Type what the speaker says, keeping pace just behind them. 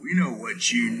We know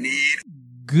what you need.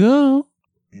 Go.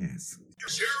 Yes.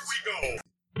 Here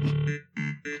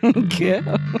we go. Go.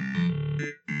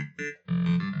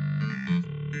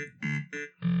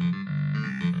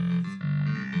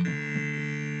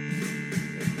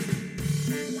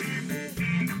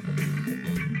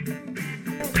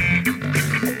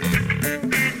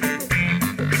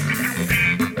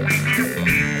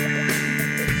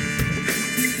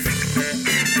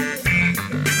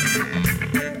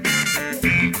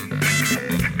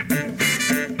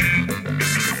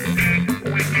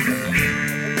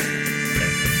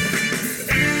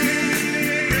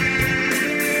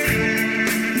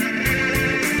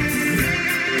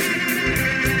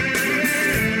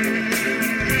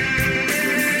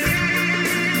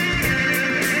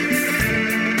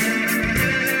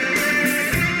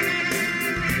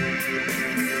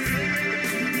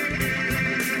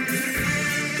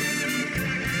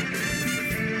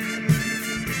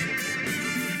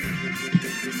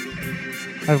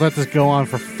 I've let this go on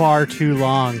for far too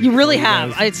long. You really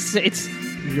have. It's.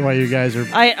 While you guys are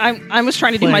I was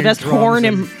trying to do my Playing best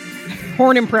drums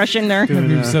horn impression there. doing,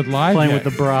 Haven't even said live playing yet.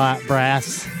 with the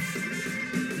brass.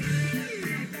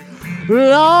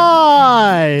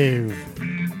 Live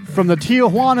from the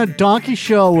Tijuana Donkey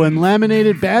Show and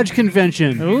Laminated Badge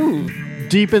Convention. Ooh.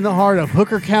 Deep in the heart of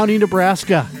Hooker County,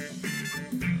 Nebraska.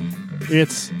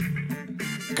 It's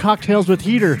Cocktails with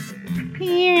Heater,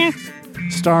 Yeah.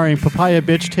 starring Papaya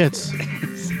Bitch Tits.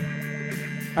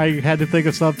 I had to think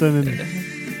of something, and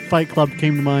Fight Club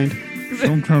came to mind.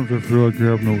 Sometimes I feel like you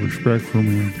have no respect for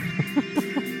me.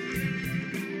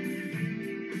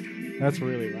 That's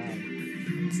really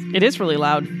loud. It is really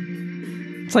loud.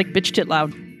 It's like bitch tit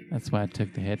loud. That's why I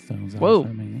took the headphones off. Whoa. I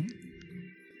mean,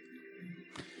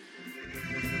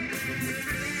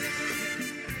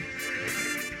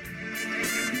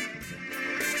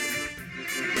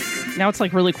 Now it's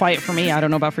like really quiet for me. I don't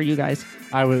know about for you guys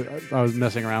I was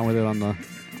messing around with it on the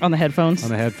on the headphones.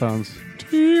 headphones.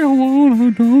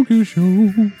 Tijuana Donkey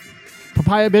Show.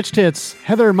 Papaya Bitch Tits,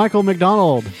 Heather Michael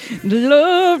McDonald,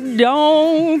 Love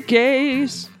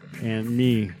donkeys. and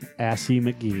me, Assy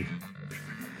McGee.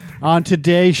 On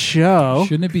today's show,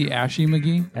 Shouldn't it be Ashy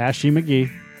McGee? Ashy McGee,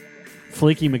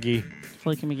 Flaky McGee,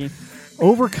 Flaky McGee.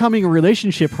 overcoming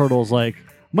relationship hurdles like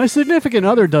my significant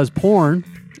other does porn.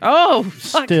 Oh,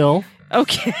 fuck. Still,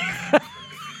 Okay.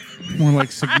 More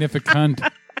like significant.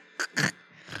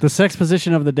 the sex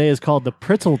position of the day is called the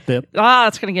Pretzel dip,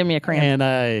 It's going to give me a cramp. and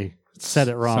I said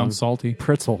it wrong. Sounds salty.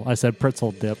 Pretzel. I said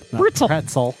pretzel dip, not Pretzel.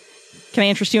 pretzel. Can I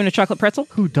interest you in a chocolate pretzel?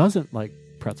 Who doesn't like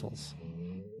pretzels?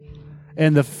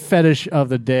 And the fetish of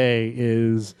the day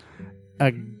is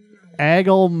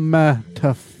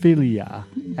aglematophilia.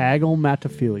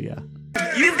 Aglematophilia.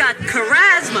 You've got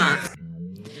charisma.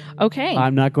 Okay.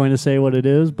 I'm not going to say what it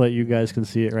is, but you guys can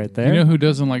see it right there. You know who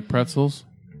doesn't like pretzels?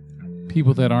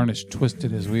 People that aren't as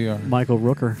twisted as we are. Michael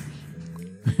Rooker.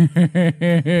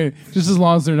 Just as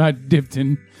long as they're not dipped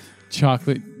in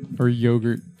chocolate or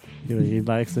yogurt. He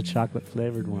likes the chocolate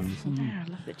flavored ones. I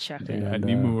love the chocolate. And,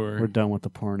 anymore. we're done with the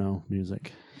porno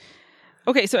music.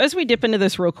 Okay, so as we dip into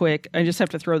this real quick, I just have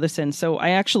to throw this in. So I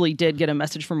actually did get a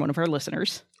message from one of our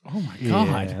listeners. Oh my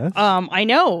God. Yes. I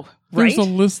know, right? There's a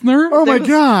listener? Oh my There was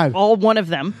God! All one of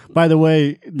them. By the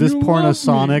way, this You love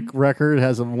Pornosonic record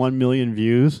has 1 million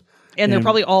views. And they're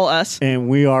probably all us. And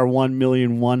we are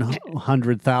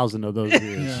 1,100,000 of those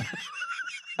views.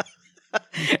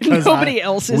 Nobody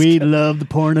else is. We love the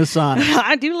Pornosonic.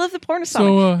 I do love the Pornosonic.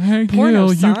 So, Hank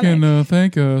Hill, you Pornosonic. can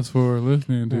thank us for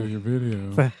listening to your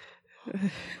video.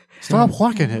 Stop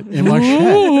whacking it in my shed.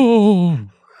 Oh,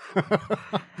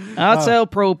 I'll sell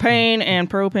propane and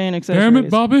propane accessories. damn it,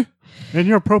 Bobby. And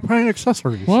your propane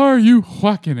accessories. Why are you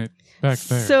whacking it back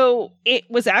there? So it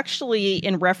was actually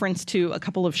in reference to a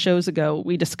couple of shows ago.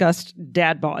 We discussed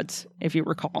dad bods, if you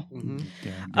recall. And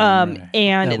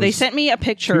That they was sent me a 2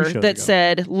 picture shows that ago.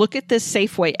 said, look at this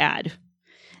Safeway ad.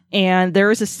 And there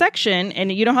is a section,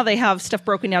 and you know how they have stuff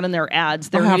broken down in their ads,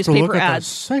 their I have to newspaper look at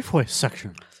ads. the Safeway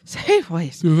section.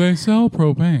 Safeways. Do they sell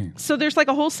propane? So there's like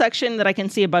a whole section that I can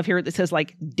see above here that says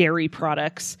like dairy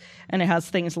products, and it has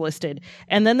things listed.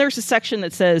 And then there's a section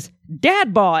that says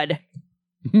dad bod.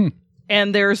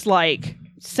 And there's like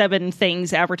 7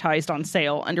 things advertised on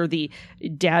sale under the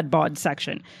dad bod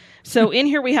section. So in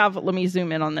here we have, let me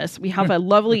zoom in on this. We have a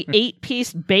lovely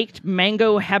 8-piece baked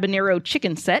mango habanero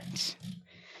chicken set.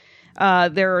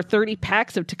 There are 30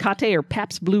 packs of Tecate or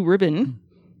Pabst Blue Ribbon.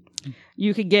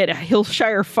 You could get a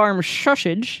Hillshire Farm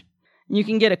sausage. You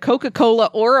can get a Coca-Cola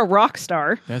or a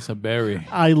Rockstar. That's a berry.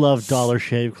 I love Dollar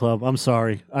Shave Club. I'm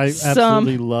sorry. I Some-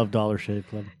 absolutely love Dollar Shave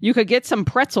Club. You could get some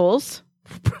pretzels.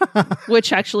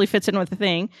 which actually fits in with the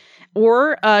thing,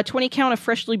 or 20 count of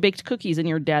freshly baked cookies in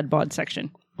your dad bod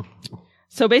section.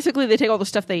 So basically, they take all the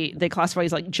stuff they classify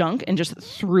as like junk and just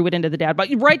threw it into the dad bod.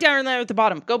 Right down there at the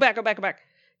bottom. Go back.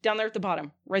 Down there at the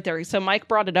bottom. Right there. So Mike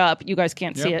brought it up. You guys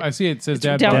can't see it. I see it. It says It's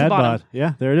dad down bod. at the Dad bottom. bod.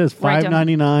 Yeah, there it is. Right down-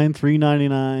 $5.99,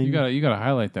 $3.99. You gotta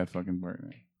highlight that fucking part.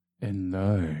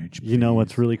 Enlarge. You know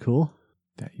what's please. really cool?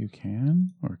 That you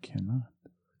can or cannot.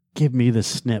 Give me the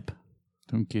snip.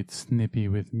 Don't get snippy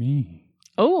with me.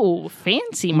 Oh,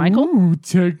 fancy, Michael. Ooh,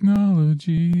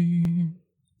 technology.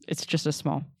 It's just a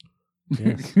small.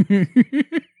 Yes.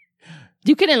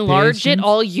 You can enlarge it Patience.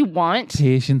 all you want,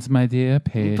 Patience, my dear.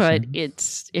 Patience. but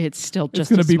it's still it's just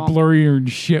gonna a be small. blurrier and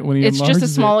shit when he It's just enlarges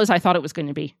as small it. as I thought it was going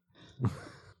to be.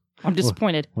 I'm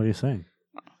disappointed. What are you saying?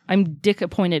 I'm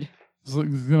disappointed. It's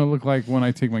gonna look like when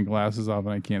I take my glasses off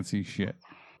and I can't see shit.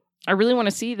 I really want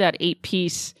to see that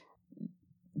 8-piece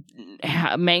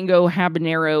mango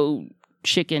habanero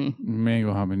chicken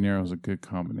Mango habanero is a good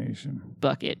combination.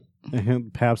 bucket.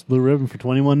 Pabst Blue Ribbon for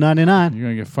 $21.99. You're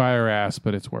gonna get fire ass,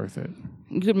 but it's worth it.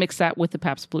 You could mix that with the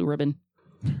Pabst Blue Ribbon.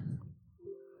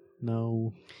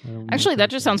 No. I don't Actually, know.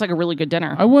 that just sounds like a really good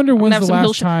dinner. I wonder I'm gonna when's have the some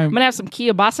last I'm time. gonna have some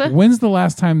kielbasa. When's the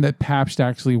last time that Pabst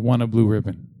actually won a blue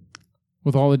ribbon?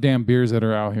 With all the damn beers that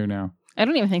are out here now. I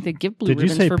don't even think they give blue Did you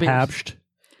ribbons say for beers. Pabst?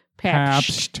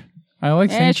 Pabst. I like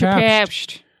saying It's your Pabst.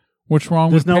 Pabst. What's wrong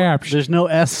There's with no Pabst? there's no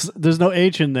S, there's no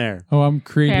H in there. Oh, I'm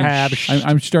creating. Pabst.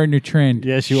 I'm starting a trend.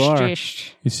 Yes, you are.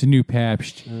 Stished. It's a new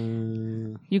Pabst.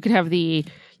 You could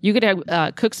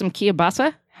have cook some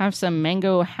kielbasa, have some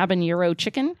mango habanero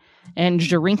chicken, and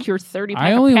drink your 30 pack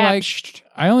I only of liked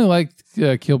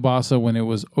Pabst. kielbasa when it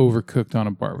was overcooked on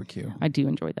a barbecue. I do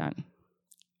enjoy that.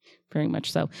 Very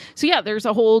much so. So yeah, there's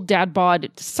a whole dad bod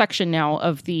section now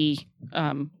of the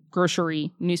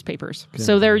grocery newspapers.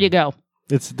 So there you go.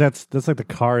 That's like the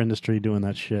car industry doing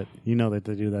that shit. You know that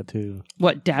they do that too.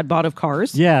 What, dad bod of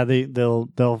cars? Yeah,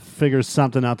 they'll figure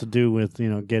something out to do with,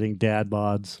 getting dad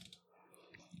bods.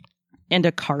 And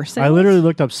a car sale? I literally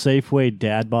looked up Safeway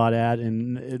dad bod ad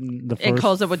in the first. It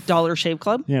calls it a Dollar Shave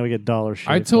Club? Yeah, we get dollar shave.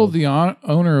 I told club.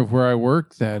 the owner of where I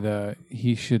work that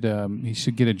he should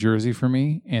get a jersey for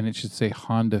me, and it should say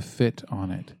Honda Fit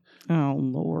on it Oh,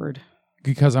 Lord.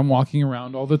 because I'm walking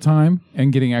around all the time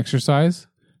and getting exercise.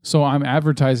 So I'm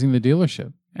advertising the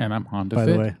dealership, and I'm Honda By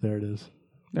Fit. the way, there it is.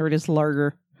 There it is,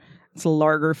 Larger. It's a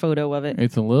Larger photo of it.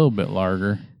 It's a little bit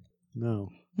larger. No,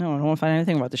 No, I don't want to find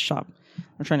anything about this shop.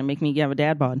 They're trying to make me have a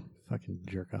dad bod. fucking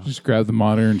jerk off. Just grab the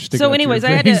monitor and stick it So up to anyways,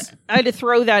 your I face. had to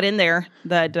throw that in there,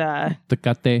 that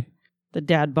Tecate. the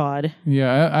dad bod.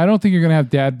 Yeah, I don't think you're gonna have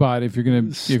dad bod if you're drinking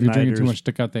too Snyder's. much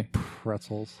Tecate.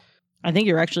 Pretzels, I think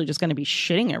you're actually just going to be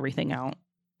shitting everything out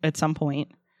at some point.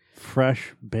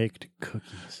 fresh baked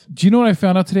cookies. Do you know what I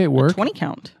found out today at work? 20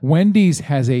 count. Wendy's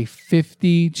has a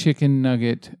 50 chicken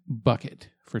nugget bucket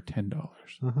for $10.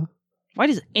 Why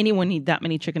does anyone need that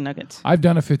many chicken nuggets? I've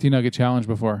done a 50 nugget challenge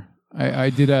before. I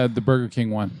did the Burger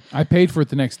King one. I paid for it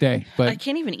the next day, I but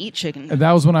can't even eat chicken.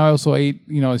 that was when I also ate.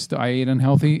 I ate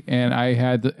unhealthy, and I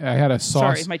had a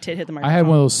sauce. Sorry, my tit hit the I microphone. had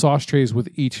one of those sauce trays with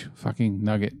each fucking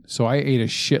nugget, so I ate a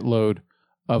shitload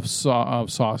of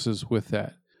sauces with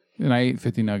that, and I ate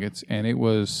 50 nuggets, and it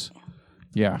was,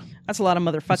 yeah, That's a lot of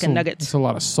motherfucking nuggets. It's a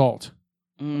lot of salt.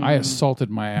 I assaulted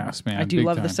my ass, man. I do big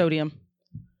love time. the sodium.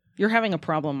 You're having a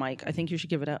problem, Mike. I think you should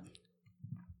give it up.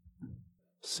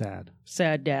 Sad.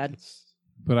 Sad dad.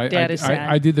 But Dad is sad.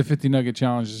 I did the 50 nugget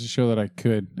challenge just to show that I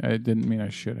could. It didn't mean I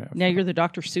should have. Now you're the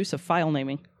Dr. Seuss of file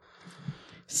naming.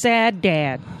 Sad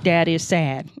dad. Dad is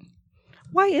sad.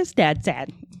 Why is dad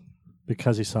sad?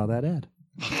 Because he saw that ad.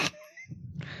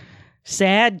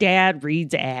 Sad dad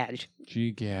reads ad.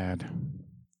 Gee, gad.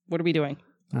 What are we doing?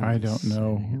 I don't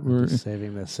know. I'm We're- just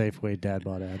saving the Safeway dad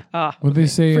bod ad. What do they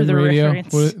say For in the radio?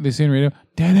 reference. What do they say in radio?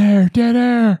 Dead air, dead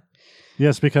air.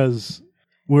 Yes, because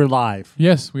we're live.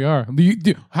 Yes, we are.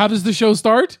 How does the show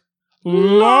start?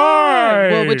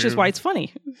 Well, which is why it's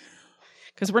funny.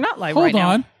 Because we're not live Hold right now.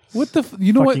 on. What the?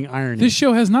 You know what? Fucking irony. This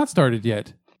show has not started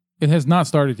yet. It has not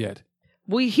started yet.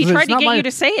 He It's tried to not get my- you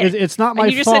to say it. It's not And my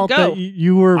you just said fault go. that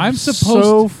you were I'm so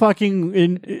supposed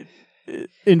fucking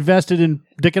invested in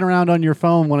dicking around on your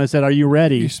phone when I said, "Are you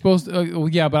ready?" You're supposed to. Well,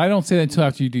 yeah, but I don't say that until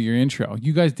after you do your intro.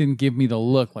 You guys didn't give me the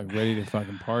look like ready to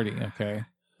fucking party. Okay.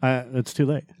 It's too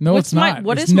late. No, What's it's not.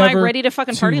 What It's is my never ready to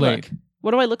fucking too party late. look?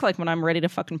 What do I look like when I'm ready to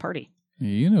fucking party?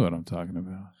 You know what I'm talking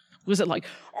about. Was it like,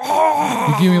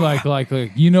 You give me like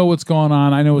you know what's going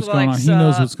on. I know what's going on. He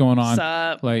knows what's going on.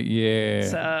 Sup? Like yeah,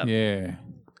 Sup? yeah.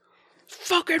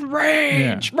 Fucking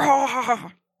rage.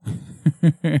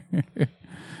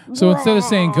 So instead of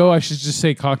saying go, I should just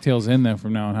say cocktails in there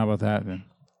from now on. How about that then?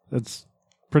 That's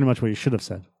pretty much what you should have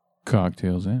said.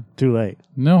 Cocktails in. Too late.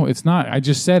 No, it's not. I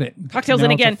just said it. Cocktails Now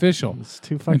in it's again. official. It's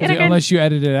too fucking. again. Unless you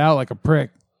edit it out like a prick.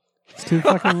 It's too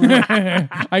fucking late.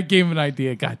 I gave him an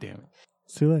idea. God damn it.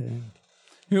 It's too late.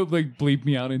 He'll like bleep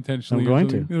me out intentionally. I'm going or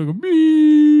something. to. He'll go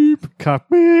beep. Cock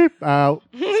beep out.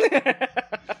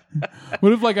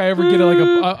 What if like I ever get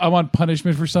I'm on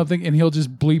punishment for something and he'll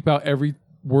just bleep out every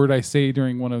word I say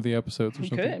during one of the episodes or You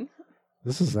something? could.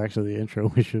 This is actually the intro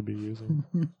we should be using.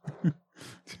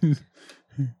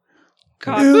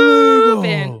 Cock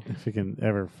booping. If you can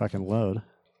ever fucking load.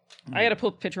 I gotta pull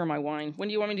a picture of my wine. When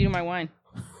do you want me to do my wine?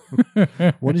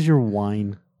 What is your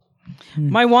wine?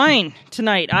 My wine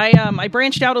tonight. I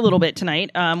branched out a little bit tonight.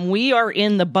 We are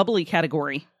in the bubbly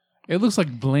category. It looks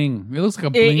like bling. It looks like a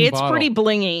bling It's bottle. pretty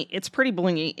blingy. It's pretty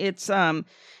blingy.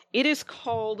 It is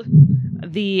called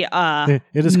the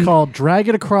It is called drag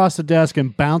it across the desk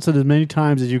and bounce it as many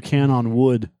times as you can on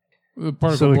wood. The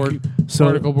particle So it board. could- so-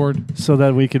 Particle board. So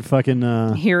that we could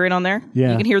fucking hear it on there.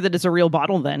 Yeah. You can hear that it's a real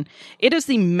bottle then. It is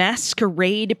the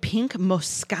Masquerade Pink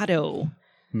Moscato.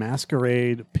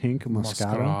 Masquerade Pink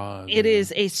Moscato. Mascarade. It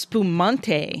is a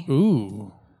spumante.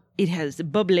 Ooh. It has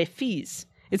bubble fizz.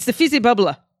 It's the fizzy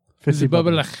bubbler. Fizzy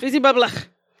bubble. Fizzy bubbler.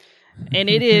 And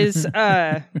it is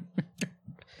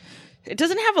it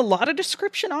doesn't have a lot of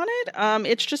description on it.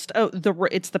 It's just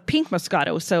it's the pink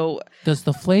Moscato. So Does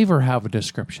the flavor have a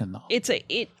description though?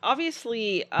 it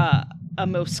obviously a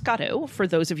Moscato, for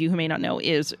those of you who may not know,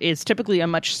 is typically a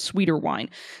much sweeter wine.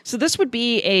 So this would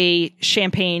be a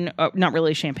champagne, not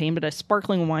really champagne, but a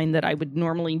sparkling wine that I would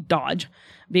normally dodge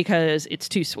because it's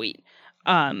too sweet.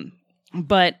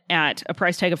 But at a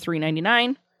price tag of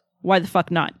 $3.99, why the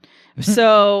fuck not?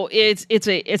 So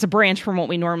it's a branch from what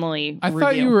we normally I review.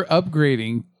 thought you were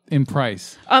upgrading in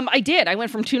price. I did. I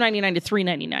went from $2.99 to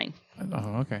 $3.99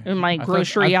 Oh, okay. in my I thought-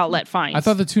 grocery I- outlet finds. I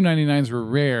thought the $2.99s were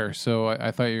rare, so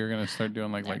I thought you were gonna start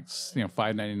doing like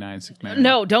 $5.99, $6.99.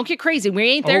 No, don't get crazy. We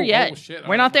ain't there Oh, yet. oh, shit.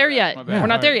 We're not My there bad, yet. my bad. We're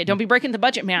not there Alright. yet. Don't be breaking the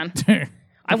budget, man.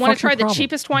 I want to fuck's try your the problem?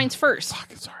 cheapest wines first.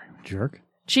 Sorry. Jerk.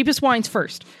 Cheapest wines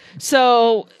first.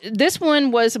 So this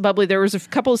one was a bubbly. There was a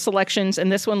couple of selections,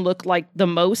 and this one looked like the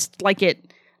most like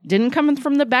it didn't come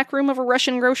from the back room of a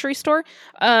Russian grocery store.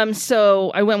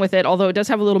 So I went with it, although it does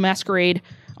have a little Masquerade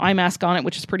eye mask on it,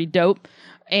 which is pretty dope.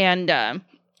 And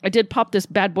I did pop this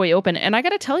bad boy open, and I got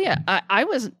to tell you,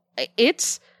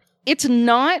 it's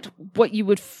not what you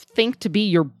would think to be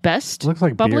your best Looks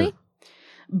like bubbly. beer.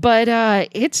 But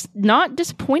it's not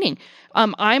disappointing.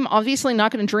 I'm obviously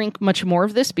not going to drink much more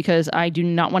of this because I do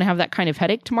not want to have that kind of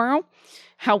headache tomorrow.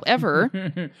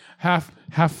 However, half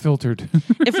filtered.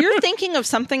 if you're thinking of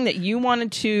something that you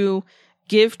wanted to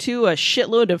give to a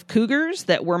shitload of cougars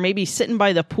that were maybe sitting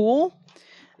by the pool,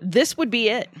 this would be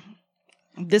it.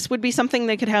 This would be something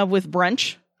they could have with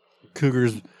brunch. Cougar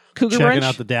Cougar checking brunch.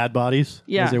 out the dad bodies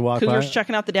Yeah, as they walk cougars by.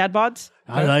 checking out the dad bods.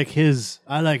 I like his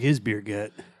beer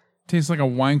gut. Tastes like a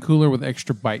wine cooler with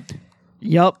extra bite.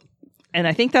 Yup. And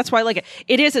I think that's why I like it.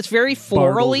 It's very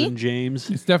Bartles florally. and James.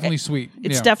 It's definitely sweet.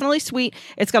 It's Yeah. definitely sweet.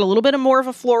 It's got a little bit of more of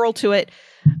a floral to it,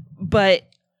 but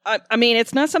I mean,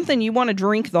 it's not something you want to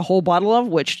drink the whole bottle of.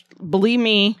 Which, believe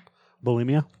me,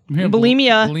 Bulimia. Yeah,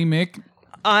 bulimia. Bulimic.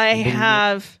 I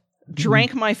have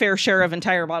drank my fair share of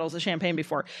entire bottles of champagne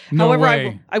before. No However,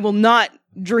 way. I will not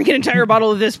drink an entire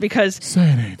bottle of this because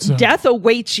Say it ain't so. death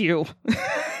awaits you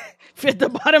at the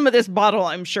bottom of this bottle,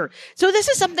 I'm sure. So this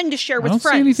is something to share I with don't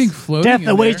friends. see anything floating. Death in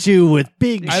awaits there. you with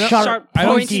big, I don't- sharp, I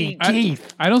don't pointy see-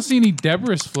 teeth. I don't see any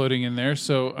debris floating in there,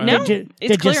 so No. Did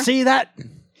It's you clear. see that?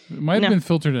 it might have No. been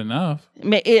filtered enough.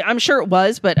 I'm sure it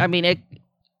was, but I mean,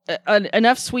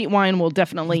 enough sweet wine will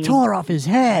definitely. Tore off his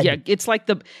head. Yeah, it's like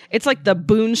the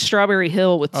Boone Strawberry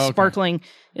Hill with Okay. sparkling.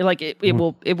 It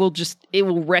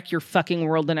will wreck your fucking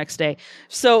world the next day.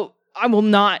 So I will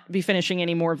not be finishing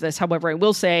any more of this. However, I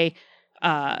will say,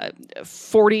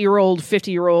 40-year-old,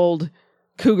 50-year-old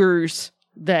cougars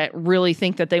that really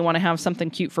think that they want to have something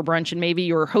cute for brunch, and maybe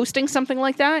you're hosting something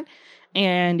like that,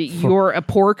 and you're a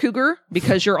poor cougar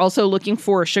because you're also looking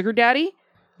for a sugar daddy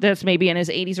that's maybe in his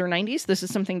 80s or 90s. This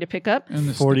is something to pick up. And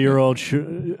the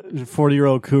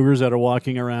 40-year-old cougars that are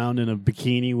walking around in a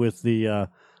bikini with the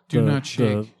not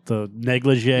shake. the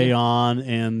negligee on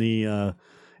and the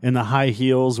high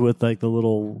heels with like the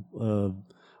little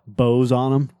bows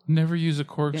on them. Never use a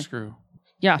corkscrew.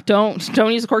 Yeah, don't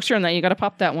use a corkscrew on that. You got to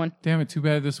pop that one. Damn it! Too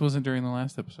bad this wasn't during the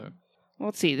last episode. Well,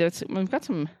 let's see. We've got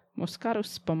some Moscato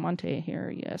Spumante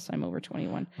here. Yes, I'm over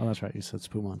 21. Oh, that's right. You said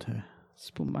Spumante.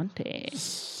 Spumante.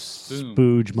 Spoon.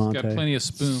 Spooge It's Monte. got plenty of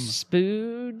spoon.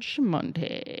 Spooge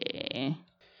Monte.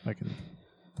 I can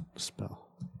spell.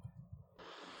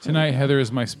 Tonight, Heather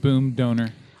is my spoon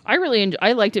donor.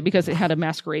 I liked it because it had a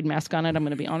masquerade mask on it. I'm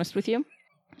going to be honest with you.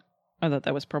 I thought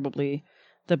that was probably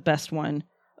the best one.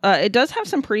 It does have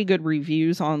some pretty good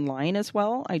reviews online as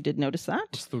well. I did notice that.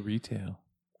 What's the retail?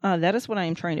 That is what I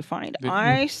am trying to find.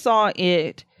 I saw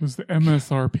it. What's the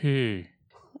MSRP?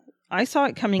 I saw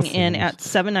it coming in at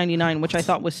 $7.99, which I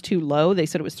thought was too low. They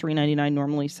said it was $3.99,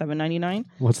 normally $7.99.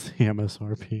 What's the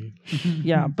MSRP?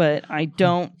 Yeah, but I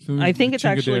don't. So I think it's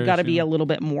actually Chingadera, got to be a little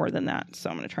bit more than that. So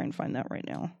I'm going to try and find that right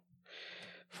now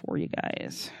for you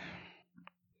guys.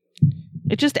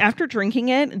 It just, after drinking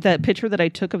it, that picture that I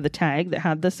took of the tag that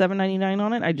had the $7.99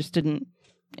 on it, I just didn't.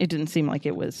 It didn't seem like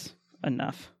it was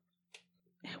enough.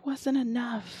 It wasn't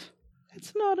enough.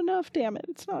 It's not enough. Damn it!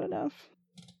 It's not enough.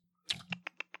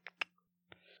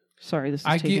 Sorry, this is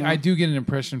I do get an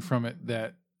impression from it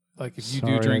that, like, if you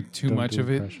Sorry, do drink I too don't much do of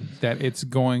it, impressions. that it's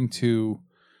going to.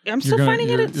 I'm still finding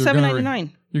it at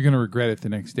 $7.99. You're going to regret it the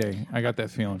next day. I got that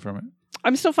feeling from it.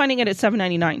 I'm still finding it at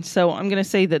 $7.99. So I'm going to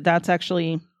say that that's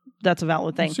a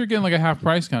valid thing. So you're getting like a half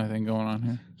price kind of thing going on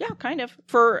here. Yeah, kind of.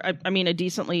 For, I mean, a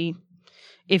decently,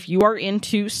 if you are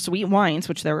into sweet wines,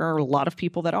 which there are a lot of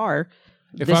people that are,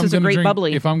 this is a great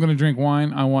bubbly. If I'm going to drink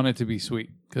wine, I want it to be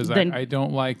sweet because Then- I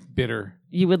don't like bitter.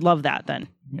 You would love that then.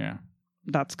 Yeah.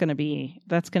 That's going to be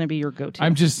your go-to.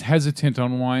 I'm just hesitant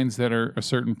on wines that are a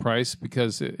certain price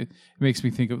because it makes me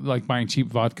think of like buying cheap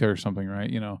vodka or something, right?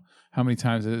 You know, how many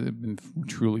times has it been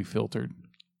truly filtered?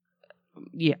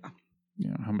 Yeah. You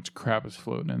know, how much crap is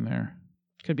floating in there.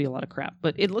 Could be a lot of crap,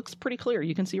 but it looks pretty clear.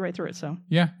 You can see right through it. So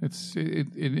Yeah,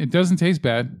 it doesn't taste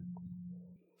bad.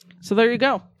 there you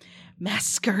go.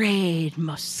 Masquerade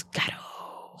Moscato.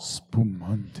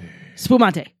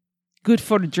 Spumante. Good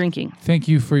for drinking. Thank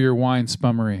you for your wine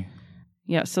spummery.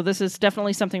 Yeah, so this is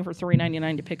definitely something for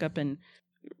 $3.99 to pick up and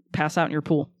pass out in your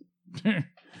pool.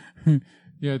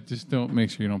 Yeah, just don't make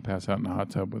sure you don't pass out in the hot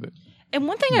tub with it. And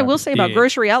one thing I will say about dick.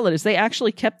 Grocery Outlet is they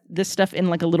actually kept this stuff in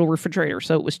like a little refrigerator,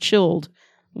 so it was chilled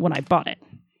when I bought it.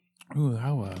 Ooh,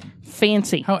 how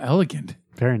Fancy. elegant.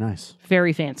 Very nice.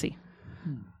 Very fancy.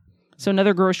 So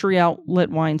another Grocery Outlet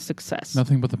wine success.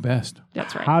 Nothing but the best.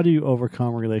 That's right. How do you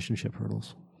overcome relationship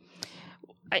hurdles?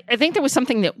 I think there was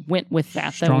something that went with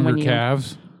that. though, Stronger when you-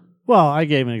 calves. Well, I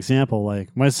gave an example. Like,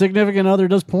 my significant other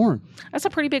does porn. That's a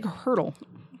pretty big hurdle.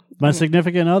 My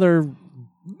significant other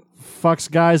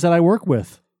fucks guys that I work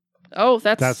with. Oh,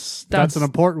 That's an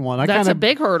important one. that's a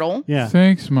big hurdle. Yeah.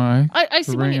 Thanks, Mike. I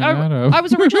see. bringing that up. I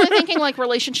was originally thinking like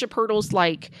relationship hurdles,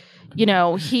 like, you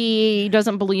know, he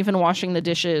doesn't believe in washing the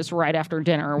dishes right after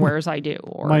dinner, whereas I do.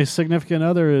 Or My significant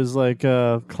other is like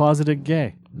closeted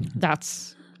gay.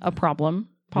 that's a problem,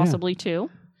 possibly too.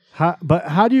 But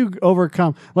how do you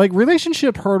overcome, like,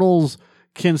 relationship hurdles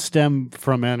can stem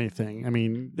from anything. I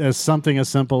mean, as something as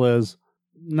simple as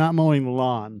not mowing the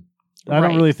lawn. I Right.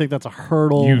 don't really think that's a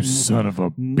hurdle. You son of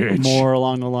a bitch. More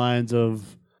along the lines of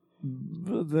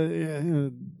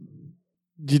you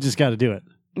just got to do it.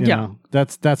 You Yeah. know?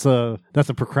 That's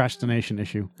a procrastination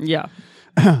issue. Yeah.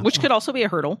 Which could also be a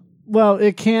hurdle. Well,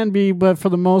 it can be, but for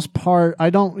the most part, I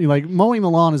don't like mowing the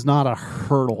lawn is not a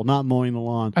hurdle. Not mowing the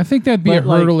lawn. I think that'd be a But,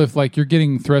 like- hurdle if like you're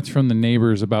getting threats from the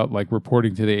neighbors about like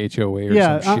reporting to the HOA or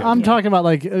Yeah, some shit. I'm talking about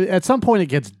like at some point it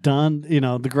gets done. You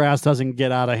know, the grass doesn't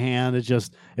get out of hand.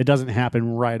 It doesn't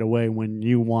happen right away when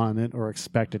you want it or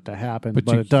expect it to happen,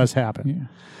 but it does happen. Yeah.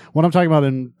 What I'm talking about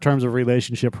in terms of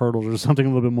relationship hurdles or something a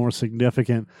little bit more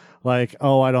significant, like,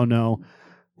 oh, I don't know,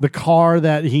 the car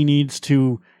that he needs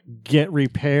to get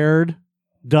repaired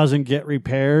doesn't get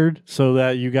repaired so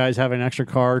that you guys have an extra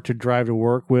car to drive to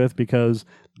work with because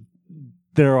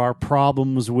there are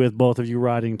problems with both of you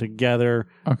riding together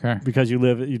Okay. because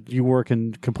you work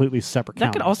in completely separate That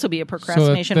counties. could also be a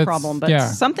procrastination that's- problem, but yeah.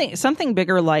 something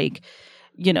bigger like,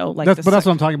 you know, like That's what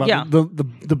I'm talking about. Yeah.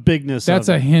 The bigness. That's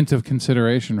of a it. hint of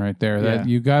consideration right there. That Yeah.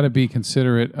 you got to be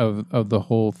considerate of the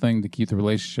whole thing to keep the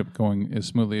relationship going as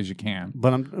smoothly as you can.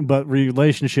 But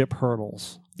relationship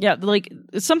hurdles. Yeah, like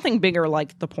something bigger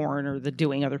like the porn or the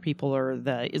doing other people or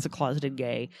the is a closeted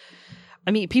gay.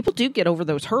 I mean, people do get over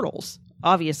those hurdles,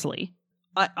 obviously.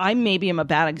 I maybe am a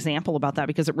bad example about that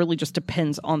because it really just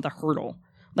depends on the hurdle.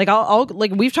 Like I'll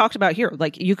like we've talked about here,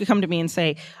 like you could come to me and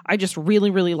say, I just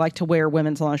really, really like to wear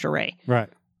women's lingerie. Right.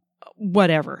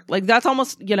 Whatever. Like that's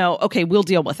almost, you know, okay, we'll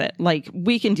deal with it. Like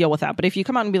we can deal with that. But if you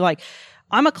come out and be like,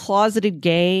 I'm a closeted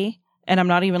gay and I'm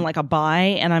not even like a bi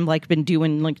and I'm like been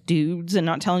doing like dudes and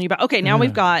not telling you about, okay, now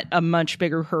we've got a much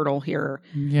bigger hurdle here.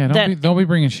 Yeah, That- don't be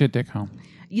bringing shit dick home.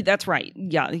 That's right.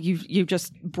 Yeah. You've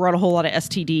just brought a whole lot of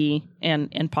STD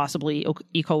and possibly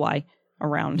E. coli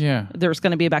around. Yeah. There's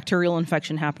going to be a bacterial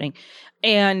infection happening.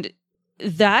 And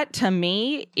that to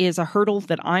me is a hurdle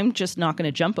that I'm just not going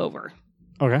to jump over.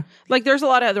 Okay. Like, there's a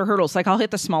lot of other hurdles. Like, I'll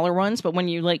hit the smaller ones, but when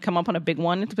you like come up on a big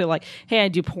one, it'll be like, hey, I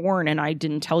do porn and I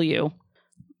didn't tell you.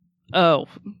 Oh,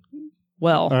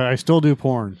 well, I still do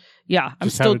porn. yeah, I'm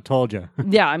Just still, haven't told you.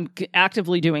 yeah, I'm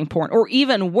actively doing porn. Or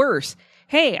even worse,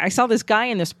 hey, I saw this guy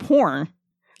in this porn,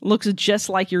 looks just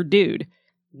like your dude.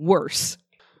 Worse.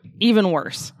 Even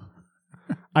worse.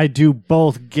 I do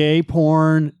both gay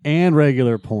porn and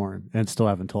regular porn and still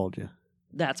haven't told you.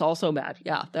 That's also bad.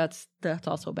 Yeah, that's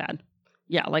also bad.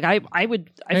 Yeah, like I Hey,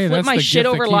 flip that's my the shit gift that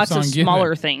over keeps lots on of giving.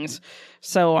 smaller things.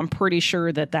 So I'm pretty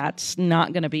sure that that's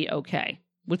not going to be okay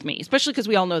with me, especially because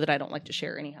we all know that I don't like to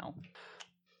share anyhow.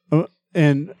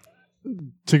 And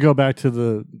to go back to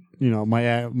the,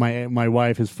 my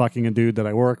wife is fucking a dude that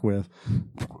I work with.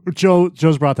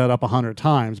 Joe's brought that up 100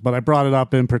 times, but I brought it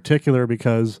up in particular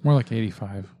because, More like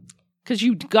 85. Because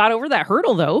you got over that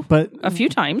hurdle, though, but a few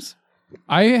times.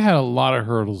 I had a lot of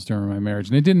hurdles during my marriage,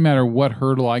 and it didn't matter what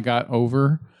hurdle I got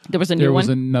over. There was a new There one. was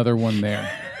another one there.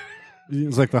 it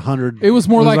was like the 100. It was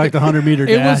more like the 100-meter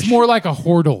It dash. was more like a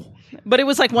hurdle. But it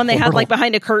was like one they had like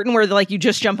behind a curtain where like you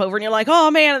just jump over and you're like, oh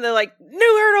man, and they're like,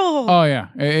 new hurdle. Oh yeah,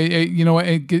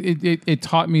 it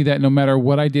taught me that no matter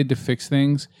what I did to fix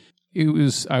things,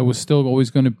 I was still always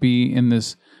going to be in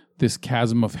this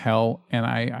chasm of hell,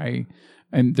 and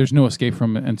and there's no escape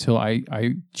from it until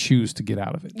I choose to get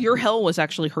out of it. Your hell was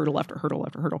actually hurdle after hurdle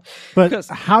after hurdle. But Because-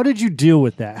 how did you deal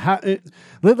with that?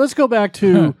 Let's go back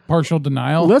to Partial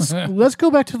denial. let's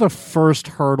go back to the first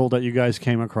hurdle that you guys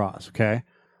came across. Okay,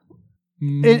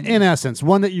 in essence,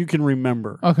 one that you can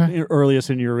remember. Okay.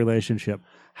 Earliest in your relationship.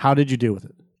 How did you deal with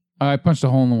it? I punched a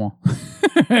hole in the wall.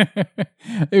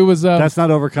 It was That's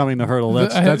not overcoming the hurdle.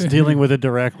 That's dealing with it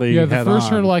directly. yeah. The head first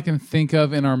on. hurdle I can think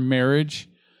of in our marriage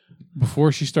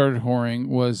before she started whoring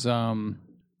was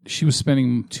she was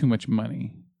spending too much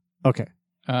money. Okay,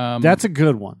 That's that's a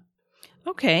good one.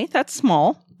 Okay, that's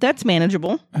small. That's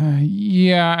manageable.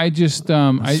 yeah. I just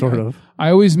Sort of. I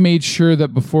always made sure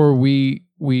that before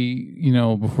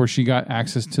before she got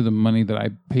access to the money that I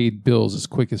paid bills as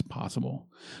quick as possible.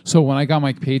 So when I got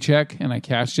my paycheck and I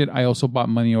cashed it, I also bought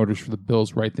money orders for the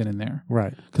bills right then and there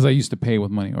Right. because I used to pay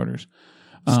with money orders.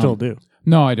 Still do.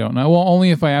 No, I don't. Well, only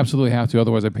if I absolutely have to.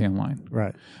 Otherwise, I pay online.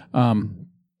 Right.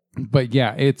 But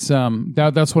yeah, it's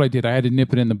that's what I did. I had to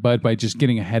nip it in the bud by just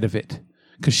getting ahead of it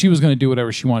because she was going to do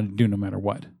whatever she wanted to do no matter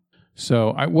what.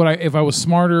 So if I was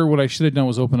smarter, what I should have done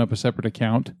was open up a separate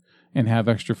account and have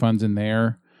extra funds in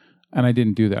there. And I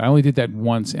didn't do that. I only did that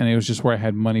once, and it was just where I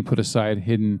had money put aside,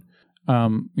 hidden,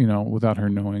 without her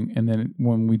knowing. And then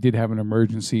when we did have an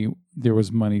emergency, there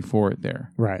was money for it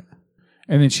there. Right.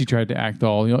 And then she tried to act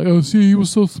all, oh, see, he was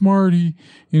so smart.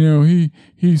 He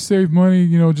saved money,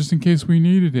 just in case we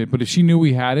needed it. But if she knew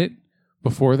we had it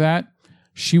before that,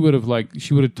 she would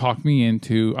have talked me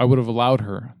into, I would have allowed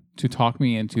her to talk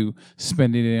me into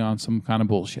spending it on some kind of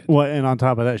bullshit. Well, and on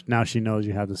top of that, now she knows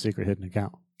you have the secret hidden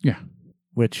account. Yeah.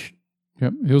 Which,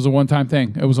 Yep. It was a one-time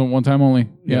thing. It was a one-time only.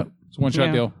 Yep. It's a one-shot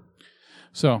Yeah. deal.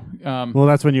 So, well,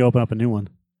 that's when you open up a new one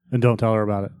and don't tell her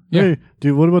about it. Yeah. Hey,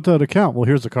 dude, what about that account? Well,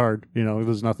 here's the card.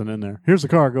 There's nothing in there. Here's the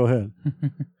card. Go ahead.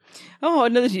 Oh,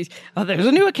 there's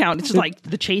a new account. It's just like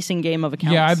the chasing game of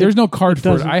accounts. yeah, there's no card for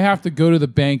it. doesn't- I have to go to the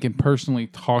bank and personally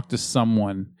talk to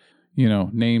someone,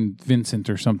 named Vincent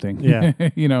or something. Yeah.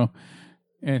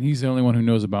 And he's the only one who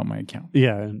knows about my account.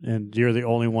 Yeah, and you're the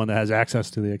only one that has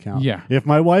access to the account. Yeah. If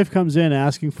my wife comes in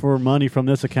asking for money from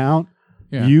this account,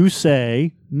 Yeah. you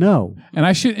say no.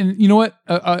 And you know what?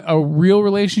 A real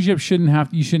relationship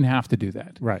you shouldn't have to do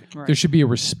that. Right. Right. There should be a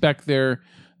respect there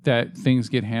that things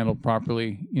get handled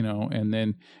properly, and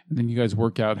then you guys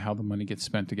work out how the money gets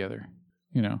spent together.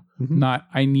 Not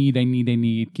I need,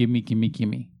 give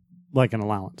me. Like an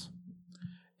allowance.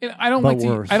 And I don't But like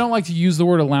worse. to. I don't like to use the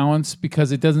word allowance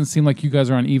because it doesn't seem like you guys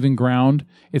are on even ground.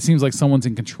 It seems like someone's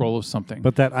in control of something.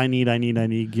 But that I need,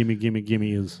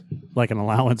 gimme is like an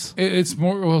allowance. It's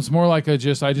more like I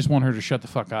just want her to shut the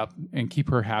fuck up and keep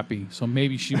her happy. So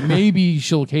maybe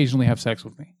she'll occasionally have sex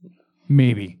with me.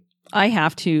 Maybe. I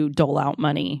have to dole out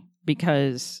money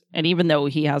because, and even though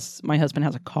my husband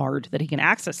has a card that he can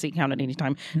access the account at any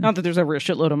time, not that there's ever a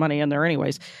shitload of money in there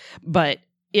anyways, but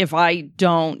if I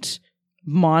don't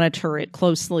monitor it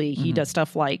closely, he does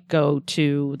stuff like go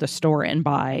to the store and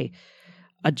buy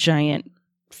a giant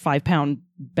 5-pound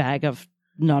bag of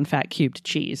non-fat cubed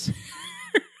cheese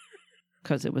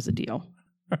because it was a deal.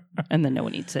 And then no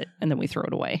one eats it, and then we throw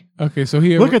it away. Okay, so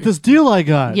Look at this deal I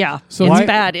got. Yeah, So it's why-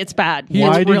 bad. It's bad. Why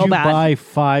It's did real you bad. buy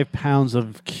 5 pounds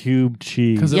of cubed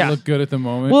cheese? because it Yeah. looked good at the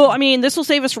moment. Well, I mean, this will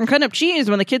save us from cutting up cheese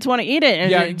when the kids want to eat it.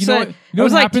 And Yeah, it's, you know I what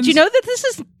was like, happens? did you know that this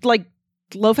is like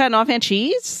low fat, non fat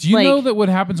cheese. Do you know that what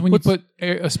happens when you put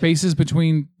spaces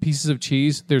between pieces of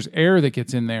cheese? There's air that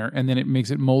gets in there, and then it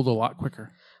makes it mold a lot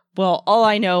quicker. Well, all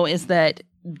I know is that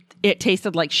it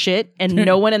tasted like shit, and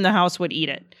no one in the house would eat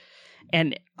it,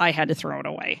 and I had to throw it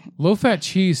away. Low fat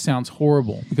cheese sounds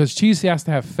horrible because cheese has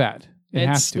to have fat. It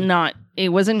has to. Not. It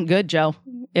wasn't good, Joe.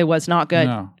 It was not good.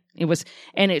 No. It was,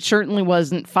 and it certainly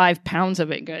wasn't 5 pounds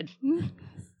of it good.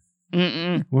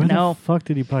 Where the fuck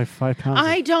did he buy 5 pounds?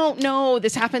 I don't know.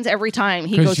 This happens every time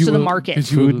he goes to the market.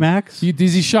 Food Max?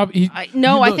 Does he shop?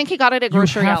 I think he got it at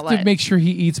grocery outlet. You have to make sure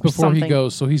he eats before he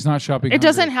goes, so he's not shopping. It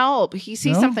doesn't help. He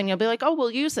sees something, he'll be like, "Oh,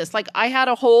 we'll use this." Like I had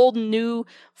a whole new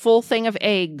full thing of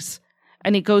eggs,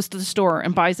 and he goes to the store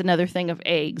and buys another thing of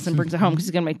eggs and brings it home because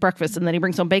he's gonna make breakfast. And then he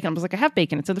brings home bacon. I was like, "I have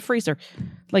bacon. It's in the freezer."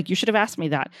 Like you should have asked me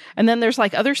that. And then there's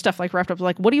like other stuff like wrapped up.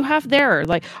 Like, what do you have there?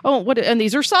 Like, oh, what? And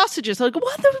these are sausages. Like,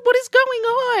 what is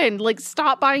going on? Like,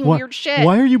 stop buying weird shit.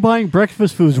 Why are you buying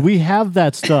breakfast foods? We have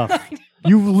that stuff.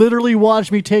 You literally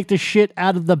watched me take the shit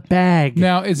out of the bag.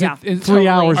 Now, is 3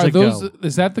 hours ago?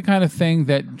 Is that the kind of thing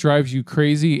that drives you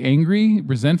crazy, angry,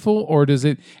 resentful, or does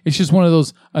it? It's just one of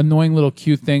those annoying little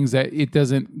cute things that it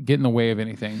doesn't get in the way of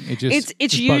anything. It just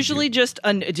it's usually just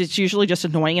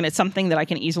annoying, and it's something that I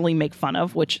can easily make fun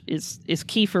of, which is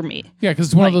key for me. Yeah, because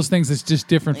it's one of those things that's just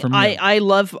different from me.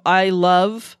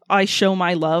 I show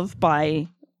my love by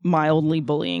mildly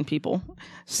bullying people.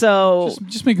 So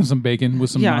just making some bacon with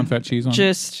some non-fat cheese on it.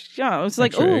 It's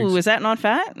like, oh, is that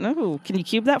non-fat? No, can you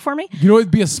cube that for me? You know,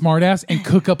 it'd be a smartass and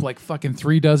cook up like fucking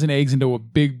 3 dozen eggs into a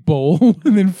big bowl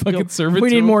and then fucking serve it. We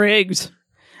to need them. more eggs.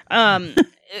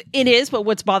 It is, but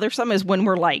what's bothersome is when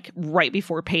we're like right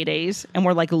before paydays and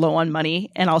we're like low on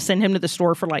money, and I'll send him to the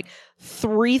store for like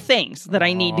 3 things that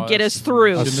I need to get us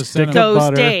through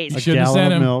those days. A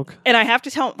gallon of milk. And I have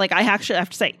to tell him, like, I actually have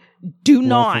to say, do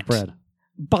not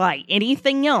buy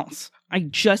anything else. I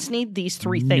just need these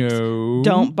 3 things. No.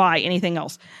 Don't buy anything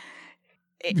else.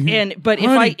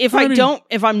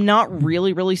 If I'm not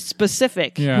really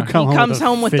specific, he comes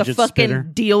home with the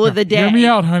fucking deal of the day. Hear me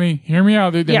out, honey. Hear me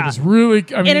out. It's really,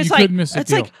 I mean, you couldn't miss a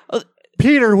deal.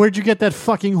 Peter, where'd you get that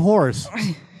fucking horse?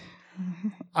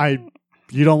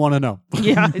 You don't want to know.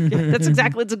 Yeah, it's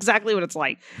exactly what it's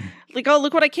like. Like, oh,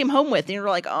 look what I came home with. And you're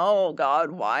like, oh,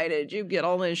 God, why did you get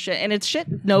all this shit? And it's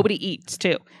shit nobody eats,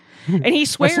 too. And he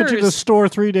swears. I sent you to the store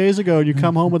 3 days ago, and you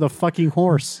come home with a fucking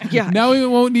horse. Yeah. Now we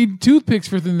won't need toothpicks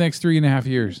for the next 3.5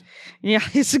 years. Yeah,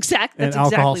 it's exactly. That's and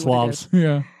alcohol exactly swabs. What it is.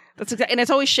 Yeah. That's exactly. And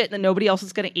it's always shit that nobody else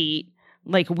is going to eat.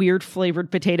 Like weird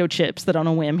flavored potato chips that on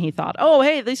a whim he thought, oh,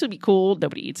 hey, these would be cool.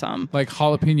 Nobody eats them. Like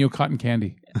jalapeno cotton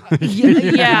candy.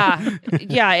 Yeah,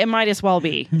 it might as well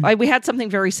be. We had something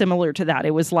very similar to that.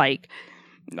 It was like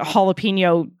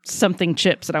jalapeno something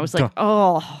chips, and I was like,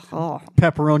 oh.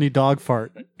 Pepperoni dog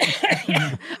fart.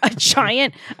 a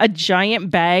giant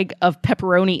bag of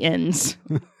pepperoni ends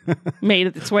made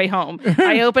its way home.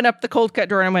 I opened up the cold cut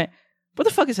drawer and I went, what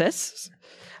the fuck is this?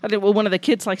 I did, well, one of the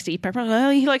kids likes to eat pepperoni. Well,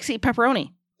 he likes to eat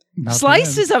pepperoni.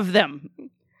 Slices of them.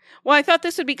 Well, I thought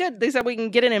this would be good. They said we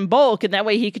can get it in bulk, and that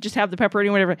way he could just have the pepperoni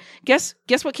or whatever. Guess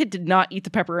what kid did not eat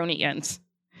the pepperoni ends?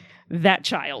 That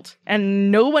child. And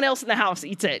no one else in the house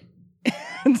eats it.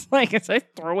 It's like, I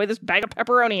throw away this bag of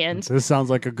pepperoni ends. This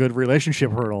sounds like a good relationship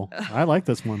hurdle. I like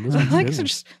this one. This like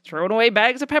just throwing away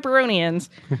bags of pepperoni ends.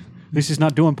 At least he's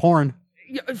not doing porn.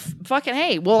 Fucking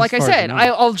hey. Well, like I said,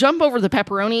 I'll jump over the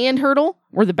pepperoni end hurdle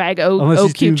or the bag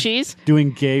of cube cheese.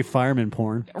 Doing gay fireman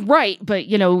porn. Right. But,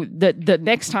 the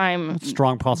next time.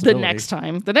 Strong possibility.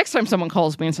 The next time someone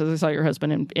calls me and says, I saw your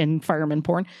husband in fireman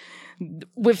porn.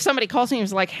 If somebody calls me and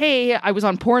was like, hey, I was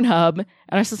on Pornhub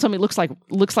and I said somebody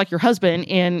looks like your husband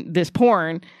in this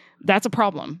porn, that's a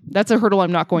problem. That's a hurdle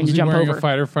I'm not going to jump over. Was he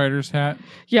wearing a fighter's hat?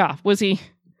 Yeah. Was he?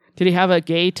 Did he have a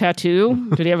gay tattoo?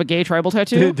 Did he have a gay tribal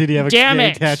tattoo? Did he have a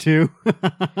gay tattoo?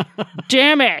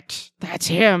 Damn it. That's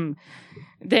him.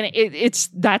 Then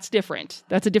that's different.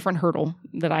 That's a different hurdle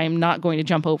that I am not going to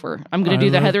jump over. I'm going to do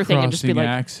the Heather thing and just be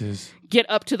like, get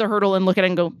up to the hurdle and look at it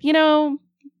and go,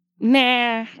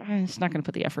 nah, I'm just not going to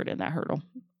put the effort in that hurdle.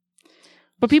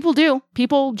 But people do.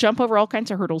 People jump over all kinds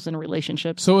of hurdles in a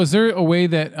relationship. So is there a way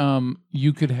that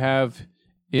you could have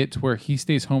it where he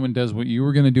stays home and does what you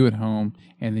were going to do at home,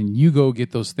 and then you go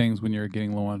get those things when you're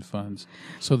getting low on funds,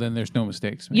 so then there's no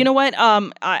mistakes? You know what?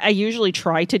 I usually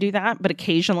try to do that, but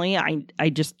occasionally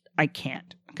I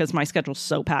can't because my schedule's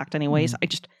so packed anyways.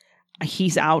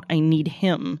 He's out. I need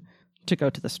him to go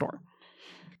to the store.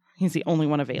 He's the only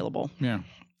one available. Yeah.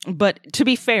 But to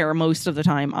be fair, most of the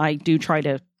time I do try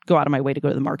to go out of my way to go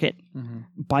to the market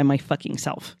by my fucking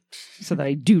self so that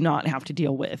I do not have to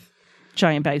deal with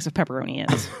giant bags of pepperoni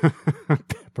ends.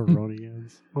 Pepperoni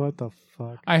ends. What the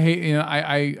fuck? I hate,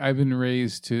 I've been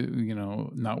raised to,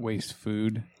 not waste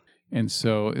food. And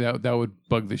so that would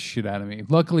bug the shit out of me.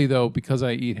 Luckily though, because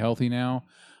I eat healthy now,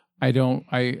 I don't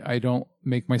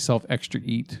make myself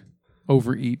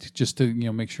overeat just to,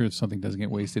 make sure that something doesn't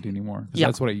get wasted anymore. 'Cause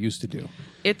that's what I used to do.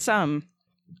 It's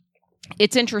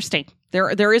interesting.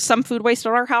 There is some food waste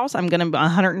at our house. I'm going to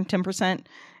 110%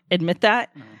 admit that.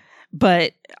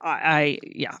 But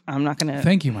I'm not going to.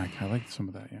 Thank you, Mike. I like some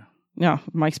of that. Yeah. No,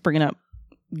 Mike's bringing up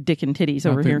dick and titties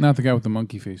over here. Not the guy with the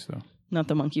monkey face, though. Not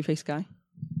the monkey face guy.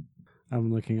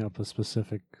 I'm looking up a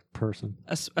specific person.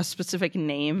 A specific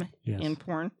name in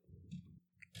porn.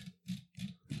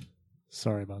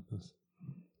 Sorry about this.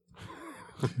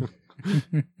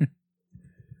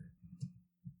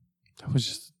 That was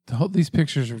just all these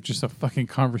pictures are just a fucking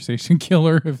conversation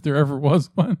killer if there ever was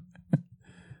one.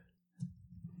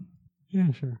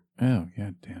 Yeah, sure. Oh,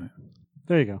 god damn it.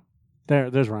 There you go.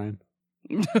 There's Ryan.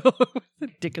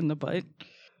 Dick in the butt.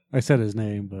 I said his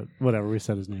name, but whatever. We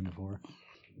said his name before.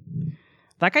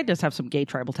 That guy does have some gay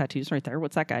tribal tattoos right there.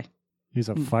 What's that guy? He's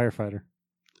a firefighter.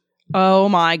 Oh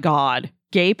my God.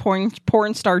 Gay porn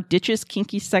star ditches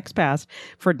kinky sex past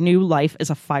for new life as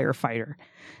a firefighter.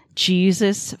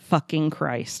 Jesus fucking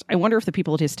Christ. I wonder if the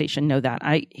people at his station know that.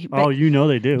 They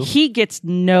do. He gets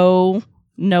no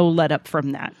let up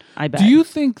from that, I bet. Do you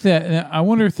think that, I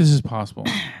wonder if this is possible.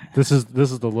 This is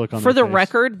the look on For their the face.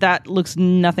 record, that looks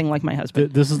nothing like my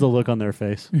husband. This is the look on their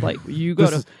face. Like, you go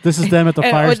This is them at the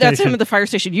fire station. That's him at the fire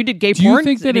station. You did gay Do porn? you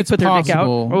think that and he it's put their dick out?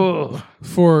 possible Ugh.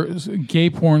 for gay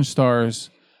porn stars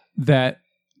that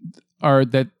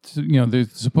they're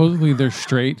supposedly they're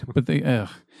straight, but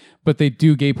they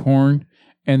do gay porn,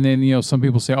 and then some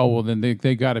people say, oh well, then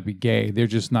they got to be gay. They're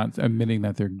just not admitting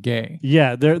that they're gay.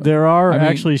 Yeah, there are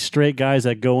actually straight guys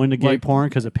that go into gay porn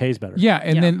because it pays better. Yeah,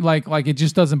 and then like it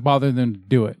just doesn't bother them to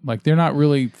do it. Like they're not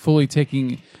really fully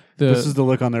taking the. This is the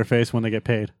look on their face when they get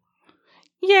paid.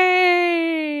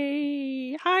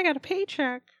 Yay! I got a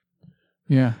paycheck.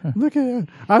 Yeah, Look at it.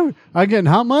 I'm getting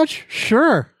how much?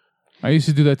 Sure. I used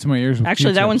to do that to my ears. With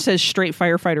Actually, that Q-tips. one says straight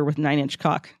firefighter with 9-inch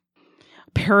cock.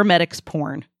 Paramedics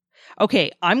porn.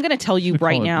 Okay, I'm going to tell you Should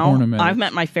right call it now, pornomedics. I've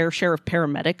met my fair share of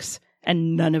paramedics,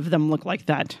 and none of them look like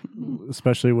that.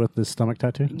 Especially with the stomach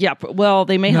tattoo. Yeah, well,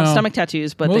 they may have No. stomach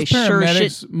tattoos, but they sure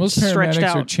shit most stretched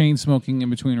paramedics are out. chain smoking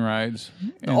in between rides.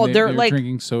 And Oh, they're like-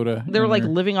 drinking soda. They're and like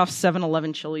living off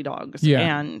 7-Eleven chili dogs.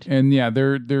 yeah, And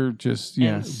they're just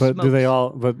And But do they smokes. all?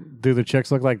 But do the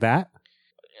chicks look like that?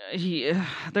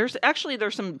 there's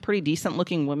some pretty decent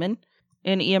looking women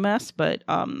in EMS, but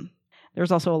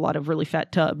there's also a lot of really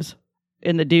fat tubs,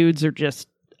 and the dudes are just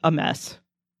a mess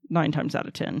 9 times out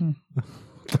of 10.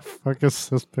 The fuck is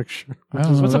this picture? I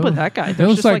don't know. What's up with that guy? That There's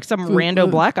looks just like some rando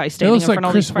black guy That standing looks in front like of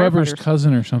all these Chris Webber's firefighters.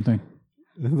 cousin or something.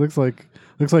 It looks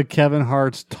like Kevin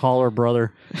Hart's taller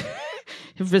brother.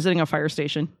 Visiting a fire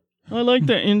station. I like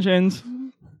the engines.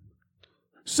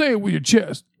 Say it with your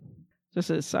chest. This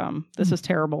is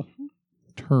terrible.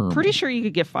 Term. Pretty sure you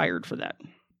could get fired for that.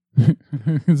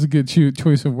 It's a good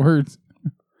choice of words.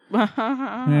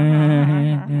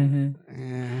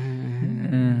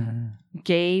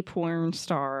 Gay porn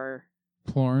star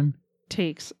Plorn.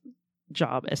 takes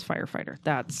job as firefighter.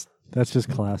 That's That's just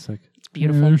classic.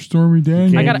 beautiful. There's Stormy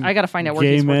Daniels. Gay- I gotta find out where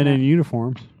Gay he's men working in at.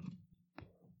 uniform.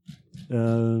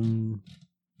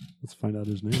 Let's find out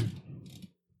his name.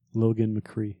 Logan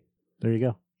McCree. There you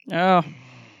go. Oh, If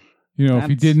he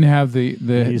That's- didn't have the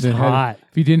He's hot.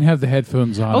 if he didn't have the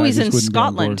headphones on, I he's just in wouldn't be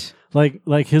on board. Scotland.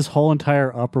 Like his whole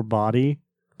entire upper body.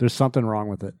 There's something wrong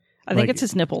with it. I think Like- it's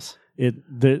his nipples. It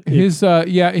His It's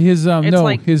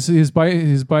like- his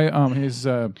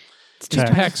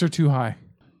Chest. pecs are too high.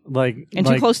 like And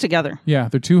too close together. Yeah,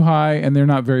 they're too high and they're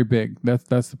not very big.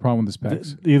 That's the problem with his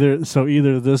pecs.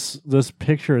 Either this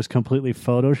picture is completely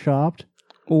photoshopped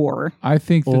Or I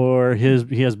think or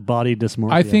he has body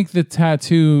dysmorphia. I think the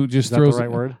tattoo just Is that throws the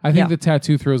right word? I think Yeah. the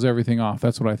tattoo throws everything off.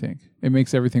 That's what I think. It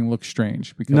makes everything look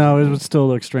strange because No, it would still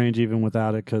look strange even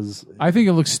without it because I think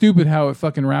it looks stupid how it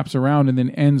fucking wraps around and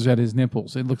then ends at his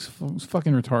nipples. It looks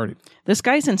fucking retarded. this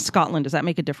guy's in Scotland. Does that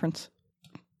make a difference?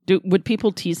 Would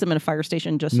people tease him at a fire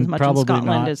station just as much Probably in Scotland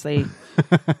not. as they?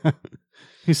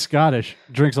 he's Scottish,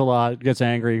 drinks a lot, gets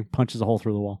angry, punches a hole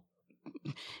through the wall.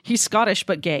 He's Scottish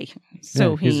but gay.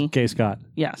 So Yeah, he's gay Scott.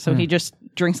 So he just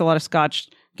drinks a lot of scotch,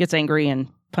 gets angry, and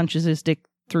punches his dick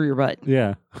through your butt.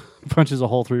 Yeah, punches a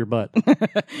hole through your butt.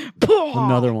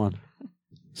 Another one,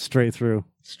 straight through.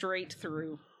 Straight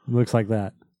through. Looks like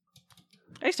that.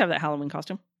 I used to have that Halloween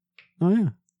costume. Oh yeah,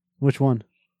 which one?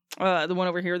 The one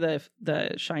over here,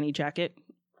 the shiny jacket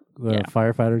The Yeah.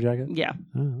 firefighter jacket? Yeah,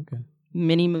 Oh, okay.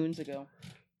 many moons ago.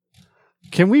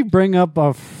 Can we bring up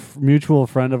a mutual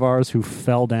friend of ours who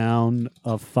fell down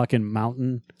a fucking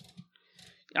mountain?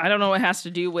 I don't know what it has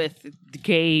to do with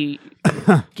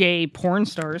gay porn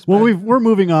stars. Well, but we're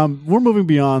moving on. We're moving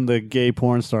beyond the gay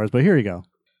porn stars, but here you go.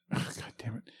 God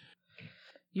damn it.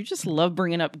 you just love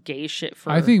bringing up gay shit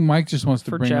for. I think Mike just wants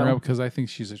to for bring her Joe. up because I think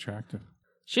she's attractive.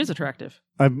 she's attractive.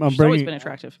 I'm She's always bringing been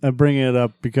attractive. I'm bringing it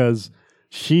up because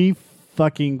she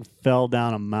fucking fell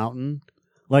down a mountain.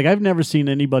 Like I've never seen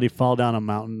anybody fall down a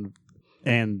mountain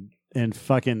and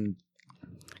fucking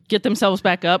Get themselves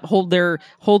back up, hold their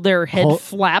head Hold-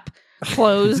 flap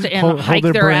closed, and Hold hike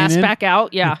their their brain ass in. back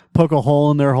out. Yeah. poke a hole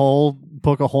in their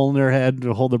head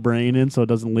to hold the brain in so it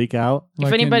doesn't leak out.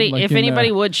 If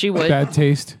anybody would, she would. Bad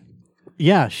Taste.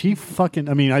 Yeah, she fucking.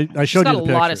 I mean, I She's showed got you a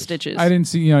the lot of pictures. stitches. I didn't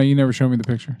see, you never showed me the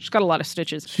picture. She's got a lot of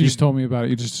stitches. You just told me about it.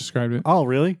 You just described it. Oh,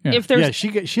 really? Yeah. If there's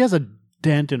She has a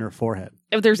dent in her forehead.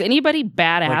 if there's anybody Like,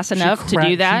 badass she enough to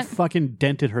do that, she fucking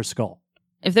dented her skull.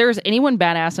 if there's anyone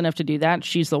badass enough to do that,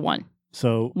 she's the one.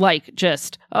 So Like,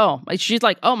 she's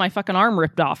like, oh, my fucking arm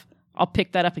ripped off. I'll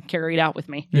pick that up and carry it out with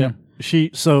me. Yeah.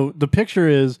 So the picture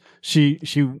is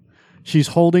she's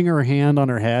holding her hand on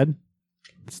her head.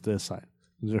 It's this side.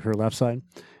 This is her left side.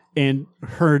 And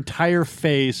her entire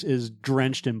face is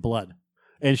drenched in blood.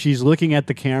 And she's looking at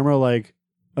the camera like,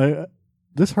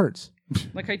 this hurts.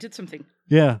 Like I did something.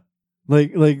 Yeah.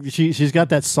 Like she's got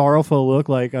that sorrowful look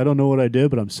like, I don't know what I did,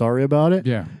 but I'm sorry about it.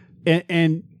 Yeah.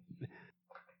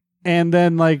 And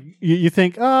then like you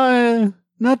think,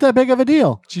 not that big of a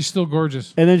deal. She's still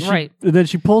gorgeous. And then Right.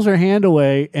 she pulls her hand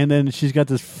away, and then she's got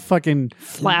this fucking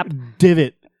Flap.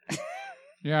 divot.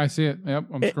 Yeah, I see it. Yep,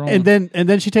 I'm scrolling. And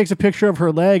then she takes a picture of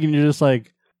her leg, and you're just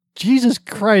like, Jesus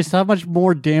Christ, how much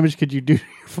more damage could you do to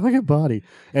your fucking body?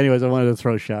 Anyways, I wanted to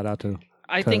throw a shout out to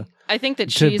I think that to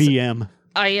she's BM.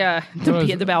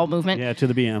 the bowel movement, Yeah, to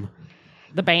the BM.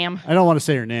 the BAM. I don't want to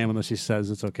say her name unless she says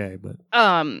it's okay, but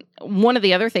One of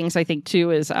the other things I think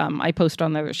too is I posted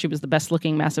on there that she was the best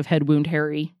looking massive head wound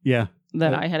Harry yeah.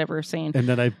 that I had ever seen. And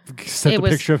then I sent It the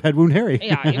was- picture of Head Wound Harry.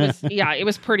 it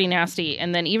was pretty nasty.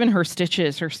 And then even her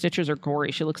stitches are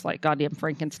gory. She looks like goddamn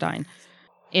Frankenstein.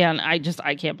 And I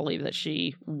can't believe that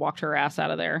she walked her ass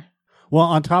out of there. Well,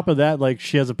 on top of that, like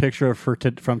she has a picture of her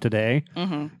from today,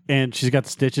 and she's got the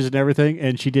stitches and everything,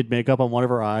 and she did makeup on one of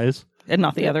her eyes, And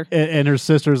not the other. and her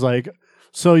sister's like,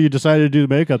 "So you decided to do the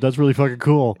makeup? That's really fucking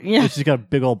cool." Yeah. And she's got a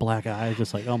big old black eye,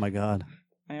 just like, oh my god.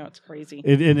 I know, it's crazy.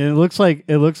 It looks like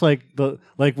with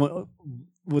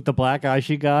the black eye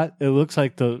she got, it looks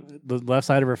like the left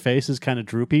side of her face is kind of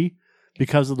droopy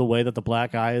because of the way that the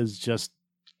black eye is just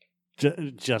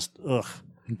ugh.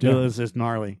 Yeah. It's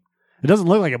gnarly. It doesn't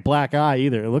look like a black eye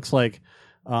either. It looks like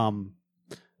a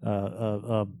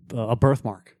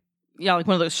birthmark. Yeah, like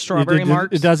one of those strawberry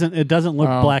marks. It doesn't look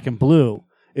Wow. black and blue.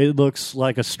 It looks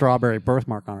like a strawberry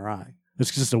birthmark on her eye.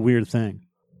 It's just a weird thing.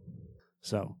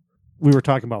 So we were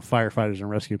talking about firefighters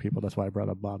and rescue people. That's why I brought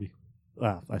up Bobby.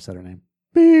 I said her name.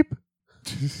 Beep.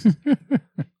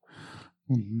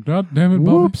 God damn it,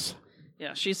 Bobby. Whoops.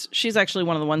 Yeah, she's actually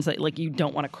one of the ones that like you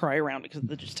don't want to cry around because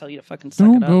they just tell you to fucking suck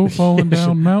Don't it up. go falling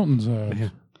down mountains.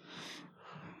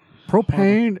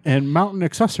 Propane and mountain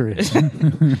accessories.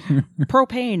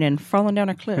 Propane and falling down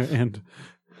a cliff. And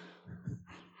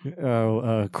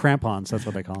crampons. That's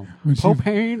what they call them. Would you-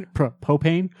 Propane.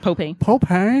 Propane. Propane.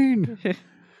 Propane.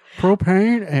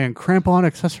 Propane and crampon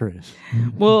accessories.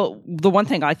 Well, the one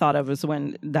thing I thought of is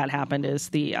when that happened is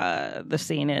the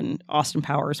scene in Austin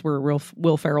Powers where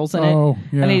Will Ferrell's in it, Oh,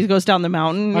 yeah. and he goes down the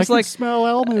mountain. I He's can like, smell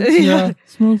elements. Yeah.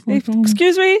 Smells like home.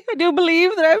 "Excuse me, I do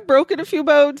believe that I've broken a few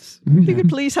bones. If you could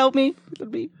please help me."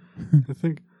 It'd be- I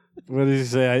think. What did he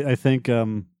say? I think.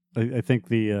 I think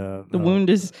the wound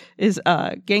is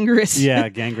gangrenous. Yeah,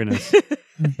 gangrenous.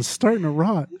 It's starting to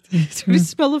rot. It's the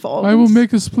smell of almonds. I will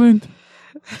make a splint.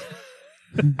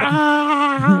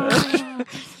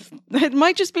 It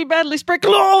might just be badly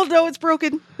sprinkled. Oh no, it's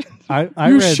broken. I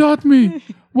You read. shot me.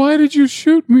 Why did you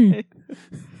shoot me?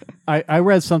 I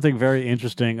read something very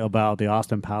interesting about the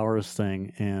Austin Powers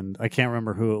thing, and I can't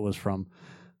remember who it was from.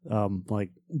 Like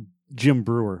Jim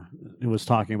Brewer, who was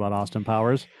talking about Austin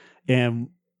Powers, and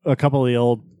a couple of the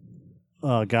old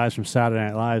guys from Saturday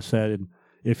Night Live said,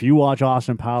 if you watch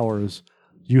Austin Powers,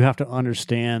 you have to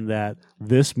understand that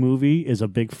this movie is a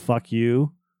big fuck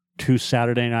you to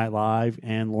Saturday Night Live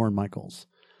and Lorne Michaels.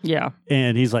 Yeah.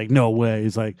 And he's like, no way.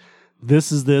 He's like,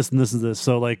 this is this and this is this.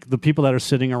 So like the people that are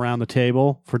sitting around the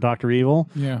table for Dr. Evil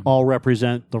Yeah. all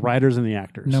represent the writers and the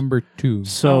actors. Number 2.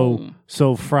 So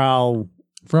Frau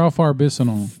Frau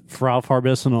Farbisanal. Frau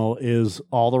Farbisanal is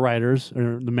all the writers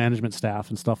or the management staff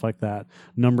and stuff like that.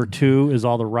 Number 2 is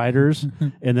all the writers,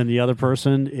 and then the other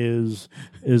person is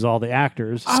all the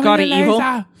actors. Scotty Evil.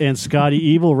 And Scotty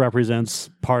Evil represents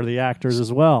part of the actors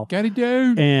as well. Got it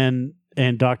down.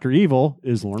 And Dr. Evil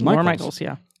is Lorne Michaels. Lorne Michaels,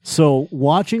 yeah. So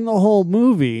watching the whole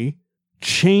movie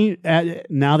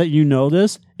now that you know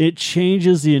this, it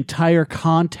changes the entire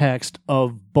context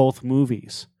of both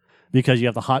movies, because you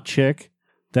have the hot chick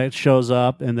that shows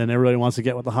up, and then everybody wants to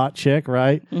get with the hot chick,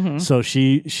 right? Mm-hmm. So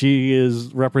she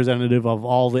is representative of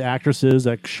all the actresses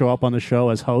that show up on the show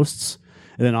as hosts,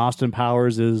 and then Austin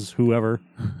Powers is whoever,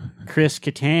 Chris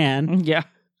Kattan, Yeah.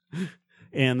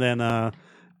 and then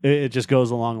it just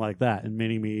goes along like that. And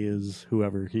Mini-Me is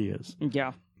whoever he is,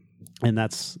 Yeah. and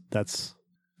that's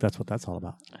what that's all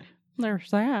about. There's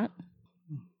that.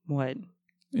 What?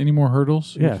 Any more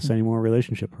hurdles? Yes, any more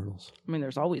relationship hurdles? I mean,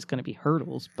 there's always going to be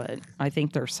hurdles, but I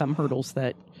think there's some hurdles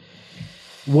that...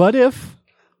 What if,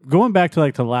 going back to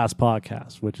like the last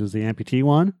podcast, which is the amputee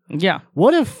one, Yeah.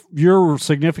 what if your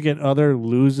significant other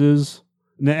loses,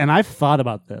 and I've thought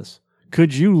about this,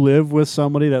 could you live with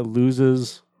somebody that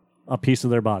loses a piece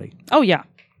of their body? Oh, yeah.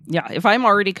 Yeah. If I'm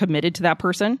already committed to that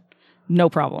person, no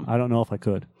problem. I don't know if I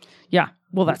could. Yeah.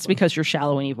 Well, that's because you're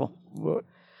shallow and evil.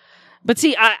 But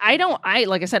see,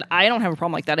 like I said, I don't have a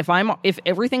problem like that. If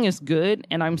everything is good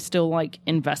and I'm still like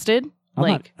invested,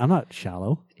 I'm not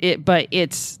shallow. but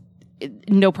it's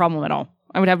no problem at all.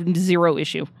 I would have zero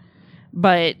issue.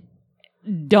 But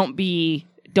don't be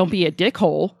a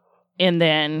dickhole and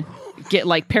then get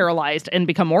like paralyzed and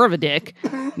become more of a dick.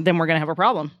 Then we're gonna have a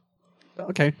problem.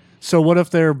 Okay. So what if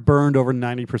they're burned over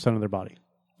 90% of their body?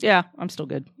 Yeah, I'm still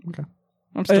good. Okay.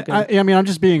 I'm still good. I mean, I'm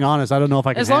just being honest. I don't know if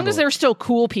I can. As long as handle they're still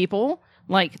cool people,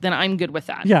 like, then I'm good with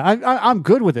that. Yeah, I'm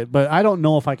good with it, but I don't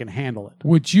know if I can handle it.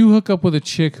 Would you hook up with a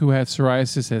chick who had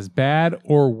psoriasis as bad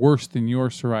or worse than your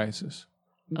psoriasis?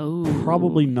 Oh,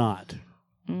 Probably not,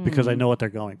 because I know what they're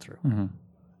going through, Mm-hmm.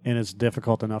 and it's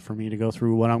difficult enough for me to go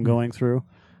through what I'm going through.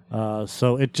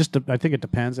 So I think it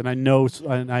depends, and I know,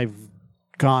 and I've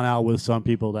gone out with some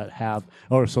people that have,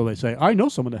 or so they say. I know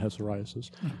someone that has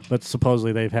psoriasis, but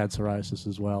supposedly they've had psoriasis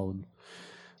as well. And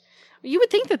You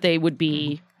would think that they would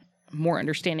be more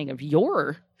understanding of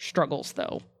your struggles,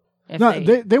 though. If no,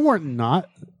 they weren't not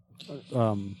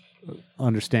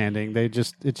understanding.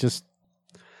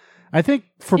 I think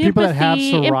for people that have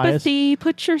psoriasis, empathy,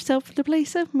 put yourself in the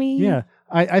place of me. yeah,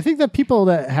 I think that people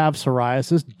that have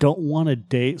psoriasis don't want to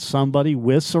date somebody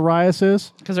with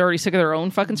psoriasis Because they're already sick of their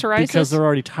own fucking psoriasis. because they're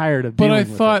already tired of But dealing I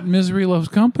with thought misery loves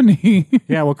company. it.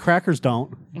 Yeah, well, crackers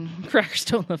don't. Crackers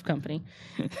don't love company.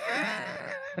 I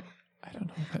don't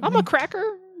know what that I'm a cracker,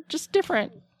 just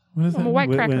different. What is I'm a that? white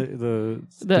When- cracker. when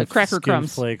The cracker skin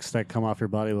crumbs. flakes that come off your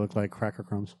body look like cracker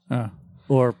crumbs Oh,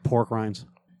 or pork rinds.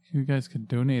 you guys could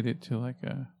donate it to like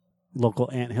a Local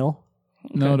anthill.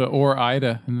 or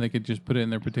Ida, and they could just put it in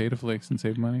their potato flakes and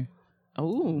save money.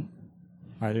 Oh,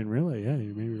 I didn't really. Yeah,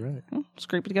 you may be right.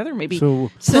 scrape it together. Maybe So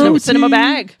send them a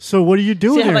bag. So what are you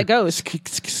doing? See how there? that goes.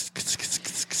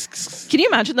 Can you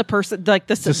imagine the person, like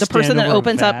the Just person stand that over a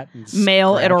opens up vat and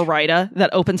mail at scratch. Orida,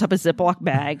 that opens up a Ziploc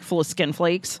bag full of skin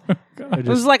flakes? I It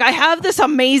was just, like, I have this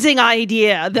amazing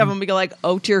idea. Then I'm gonna be like,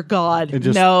 oh dear God, and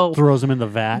just no. throws them in the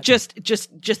vat. Just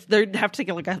they'd have to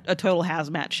take like a total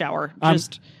hazmat shower. I'm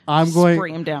Spray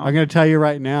going. them down. I'm going to tell you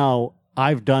right now.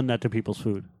 I've done that to people's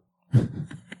food.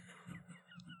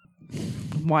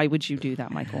 Why would you do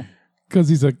that, Michael? Because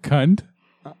he's a cunt.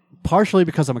 Partially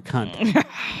because I'm a cunt,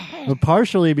 but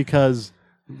partially because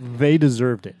they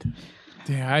deserved it.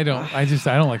 Yeah, I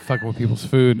don't like fucking with people's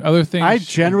food. Other things. I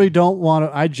generally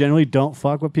don't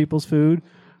fuck with people's food,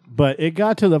 but it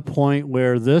got to the point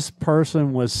where this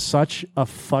person was such a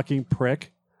fucking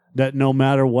prick that no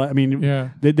matter what, I mean, Yeah.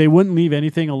 they wouldn't leave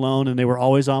anything alone, and they were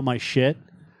always on my shit.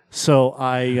 So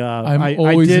I'm I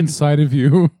always did, inside of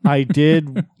you. I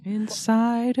did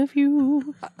Inside of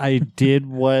you. I did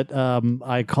what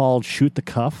I called shoot the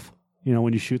cuff. You know,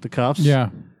 when you shoot the cuffs. Yeah.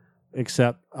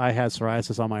 Except I had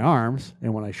psoriasis on my arms,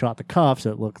 and when I shot the cuffs,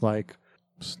 it looked like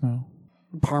Snow.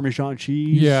 Parmesan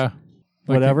cheese. Yeah.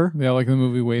 Whatever. Like the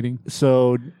movie Waiting.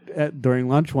 So during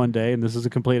lunch one day, and this is a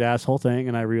complete asshole thing,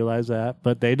 and I realize that,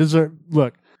 but they deserve.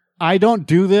 Look, I don't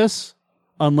do this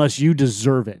unless you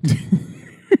deserve it.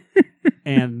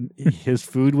 And his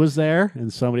food was there,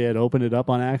 and somebody had opened it up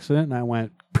on accident, and I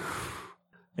went,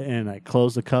 and I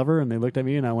closed the cover, and they looked at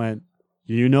me, and I went,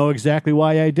 "You know exactly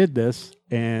why I did this."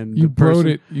 And You the person- broed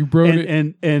it. You broed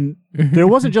it. and there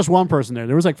wasn't just one person there.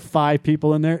 There was like 5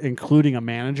 people in there, including a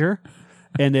manager,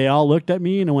 and they all looked at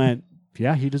me and went,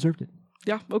 "Yeah, he deserved it."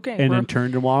 Yeah. Okay. and we're- then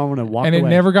turned around and walked And away. it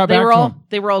never got they back were to all him.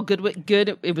 they were all good with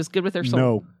good. It was good with their soul.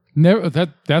 No. Never.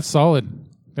 That's solid.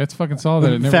 That's fucking solid.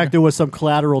 That it In never fact, there was some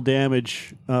collateral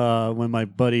damage when my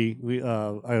buddy,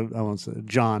 I won't say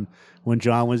John, when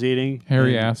John was eating.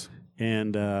 hairy and, ass.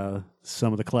 And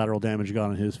some of the collateral damage got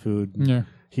on his food. Yeah.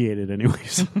 He ate it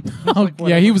anyways.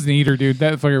 Yeah, he was an eater, dude.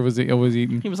 That fucker was always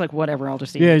eating. He was like, whatever. I'll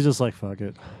just eat. Yeah, he's just like, fuck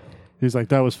it. He's like,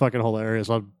 that was fucking hilarious.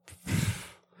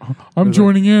 I'm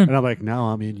joining And in. I'm like, now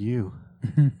I'm in you.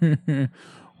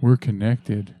 We're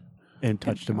connected. And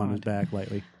touched him on his back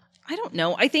lightly. I don't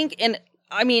know. I think, and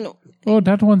I mean, Oh,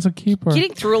 that one's a keeper.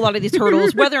 getting through a lot of these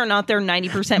hurdles, whether or not they're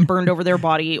 90% burned over their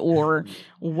body or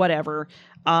whatever,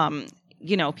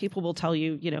 people will tell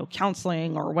you,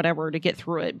 counseling or whatever to get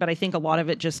through it. But I think a lot of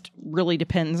it just really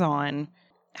depends on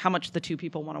how much the two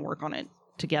people want to work on it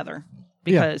together,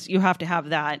 because you have to have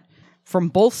that from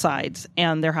both sides.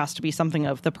 And there has to be something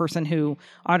of the person who,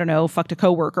 I don't know, fucked a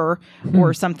coworker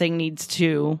or something needs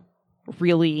to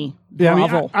really Yeah, I mean,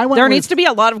 grovel. I went there with- needs to be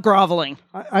a lot of groveling.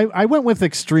 I went with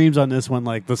extremes on this one,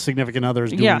 like the significant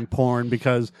others doing Yeah. porn,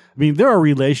 because I mean there are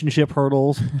relationship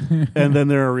hurdles, and then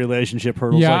there are relationship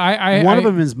hurdles. Yeah, like, one of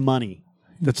them is money.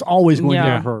 That's always going to be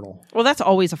Yeah. a hurdle. Well, that's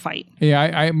always a fight.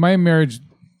 Yeah, my marriage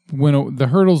the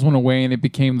hurdles went away and it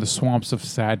became the swamps of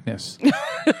sadness.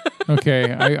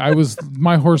 Okay,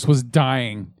 my horse was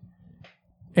dying,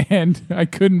 and I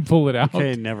couldn't pull it out.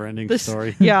 Okay, never-ending This,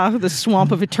 story. yeah, the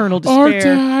swamp of eternal despair.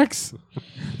 Artax,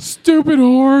 stupid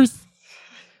horse.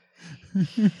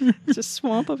 It's a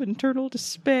swamp of eternal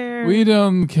despair. We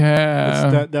don't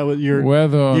care That was your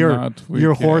whether or your not we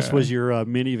your care. horse was your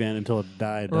minivan until it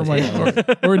died. Or, That's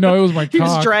my, or no, it was my he was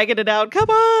cock. dragging it out. Come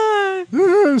on.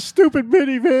 what- Stupid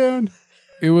minivan.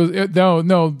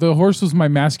 No. The horse was my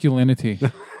masculinity.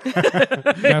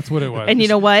 That's what it was. And you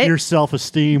know what? Your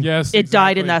self-esteem. yes, It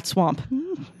died in exactly. that swamp.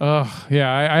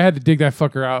 Yeah, I had to dig that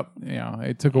fucker out.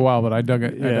 It took a while, but I dug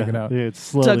it. I dug it out. It's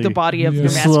slowly, Dug the body of Yeah.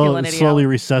 your masculinity slowly out.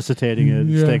 resuscitating it.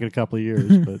 It's Yeah. taken a couple of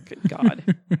years, but Good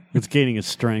God. it's gaining its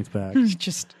strength back.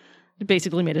 Just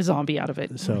basically made a zombie out of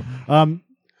it. So,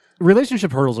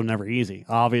 relationship hurdles are never easy.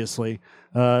 Obviously,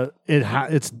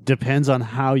 it depends on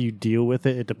how you deal with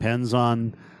it. It depends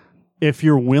on if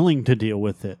you're willing to deal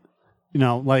with it.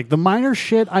 Like the minor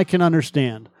shit, I can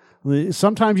understand.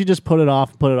 Sometimes you just put it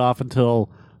off until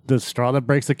the straw that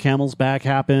breaks the camel's back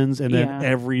happens, and then Yeah.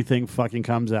 everything fucking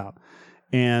comes out.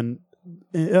 And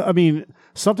I mean,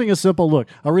 something as simple. Look,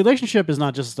 a relationship is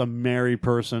not just a married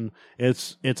person;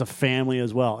 it's a family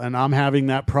as well. And I'm having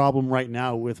that problem right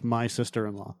now with my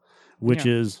sister-in-law, which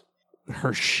Yeah. is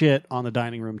her shit on the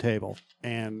dining room table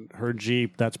and her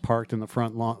Jeep that's parked in the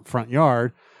front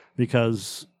yard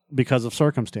because of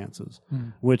circumstances.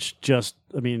 Which just,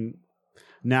 I mean,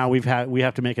 now we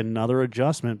have to make another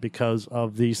adjustment because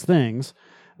of these things.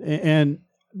 And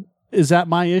is that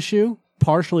my issue?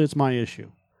 Partially, it's my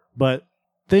issue. But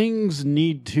things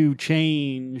need to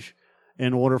change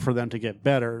in order for them to get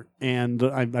better. And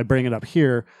I bring it up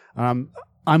here.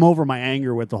 I'm over my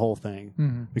anger with the whole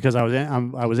thing because I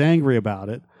was angry about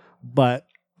it. But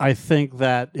I think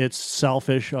that it's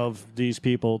selfish of these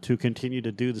people to continue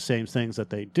to do the same things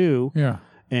that they do. Yeah.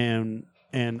 And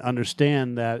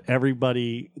understand that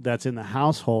everybody that's in the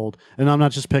household, and I'm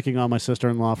not just picking on my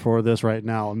sister-in-law for this right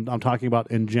now, I'm talking about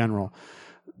in general.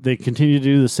 They continue to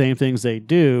do the same things they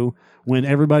do when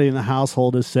everybody in the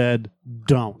household has said,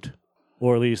 don't.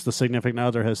 Or at least the significant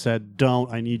other has said,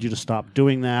 don't, I need you to stop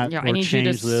doing that, Yeah, I or need you to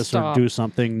change this, stop. or do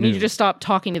something I new. need you to stop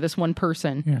talking to this one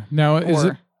person. Yeah. Now, is it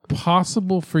Or-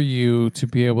 possible for you to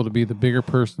be able to be the bigger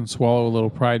person, swallow a little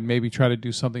pride, maybe try to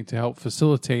do something to help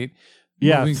facilitate?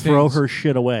 Yeah, moving throw things- her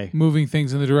shit away. moving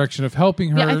things in the direction of helping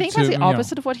her. Yeah, I think that's to, the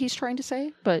opposite of what he's trying to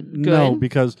say, but good. No,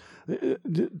 because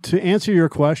to answer your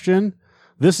question,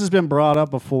 this has been brought up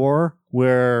before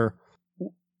where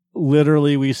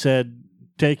literally we said,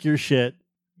 take your shit,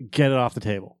 get it off the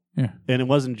table. Yeah. And it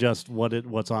wasn't just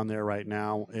what's on there right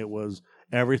now. It was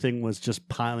everything was just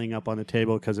piling up on the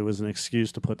table because it was an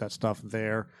excuse to put that stuff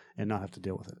there and not have to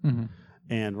deal with it. Mhm.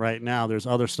 And right now there's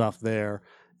other stuff there.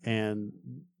 And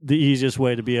the easiest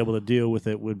way to be able to deal with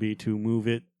it would be to move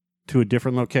it to a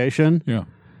different location. Yeah.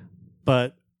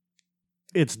 But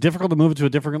it's difficult to move it to a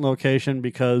different location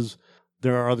because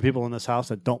there are other people in this house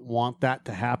that don't want that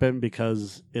to happen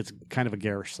because it's kind of a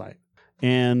garish site.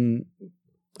 And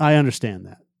I understand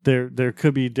that. There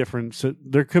could be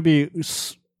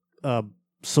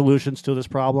solutions to this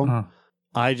problem. Uh-huh.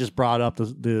 I just brought up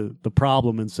the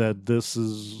problem and said this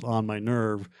is on my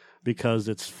nerve because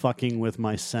it's fucking with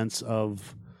my sense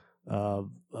of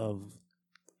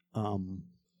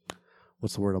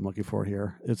what's the word I'm looking for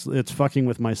here? It's fucking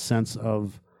with my sense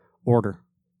of order.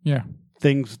 Yeah.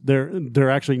 Things there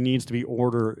actually needs to be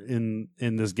order in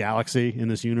this galaxy, in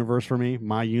this universe for me,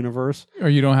 my universe. Or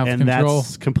you don't have And control.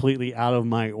 that's completely out of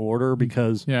my order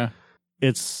because Yeah.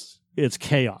 it's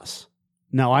chaos.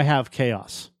 Now I have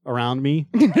chaos around me.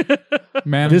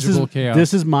 Manageable chaos.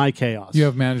 This is my chaos. You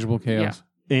have manageable chaos.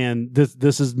 And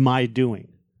this is my doing.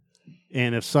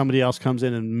 And if somebody else comes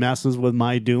in and messes with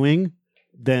my doing,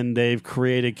 then they've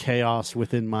created chaos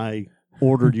within my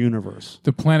ordered universe.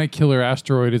 The planet killer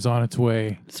asteroid is on its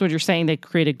way. So what you're saying, they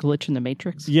created a glitch in the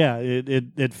Matrix? Yeah,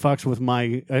 it fucks with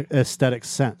my aesthetic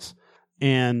sense.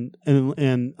 And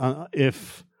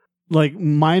if like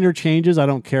minor changes I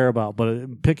don't care about,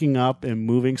 but picking up and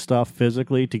moving stuff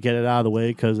physically to get it out of the way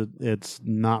because it's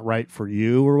not right for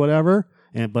you or whatever,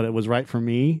 but it was right for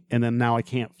me, and then now I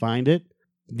can't find it.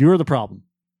 You're the problem,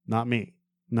 not me,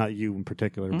 not you in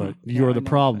particular, but you're I the know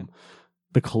problem.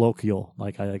 The colloquial,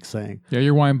 like I like saying. Yeah,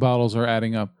 your wine bottles are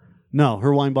adding up. No,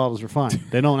 her wine bottles are fine.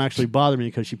 They don't actually bother me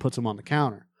because she puts them on the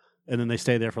counter, and then they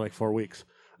stay there for like 4 weeks.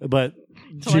 But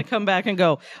So I come back and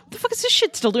go, what the fuck is this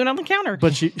shit still doing on the counter?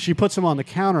 But she puts them on the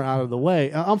counter out of the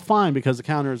way. I'm fine because the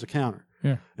counter is a counter.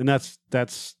 Yeah. And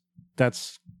that's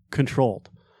controlled.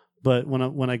 But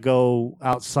when I go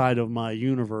outside of my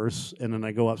universe and then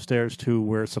I go upstairs to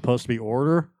where it's supposed to be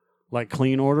order, like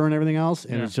clean order and everything else,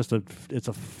 and it's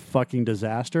a fucking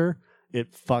disaster,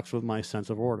 it fucks with my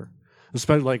sense of order.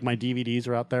 Especially like my DVDs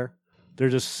are out there. They're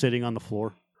just sitting on the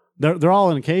floor. They're all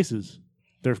in cases.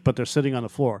 But they're sitting on the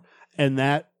floor. And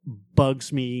that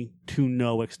bugs me to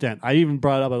no extent. I even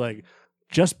brought up, like,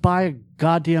 just buy a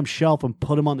goddamn shelf and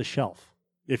put them on the shelf.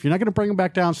 If you're not going to bring them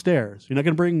back downstairs, you're not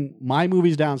going to bring my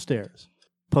movies downstairs,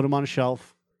 put them on a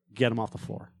shelf, get them off the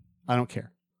floor. I don't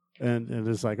care. And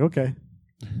it's like, okay.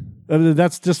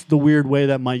 That's just the weird way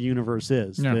that my universe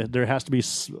is. Yeah. There has to be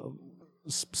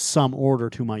some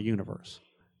order to my universe.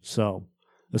 So,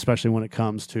 especially when it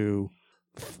comes to,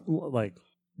 like,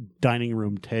 dining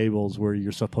room tables where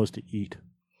you're supposed to eat.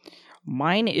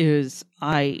 Mine is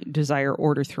I desire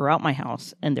order throughout my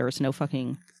house, and there is no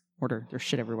fucking order. There's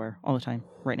shit everywhere all the time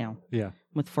right now. Yeah.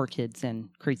 With 4 kids and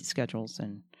crazy schedules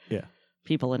and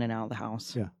people in and out of the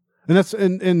house. Yeah. And that's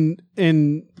in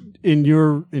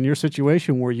your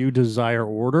situation where you desire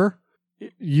order,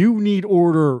 you need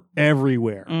order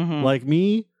everywhere. Mhm. Like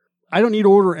me, I don't need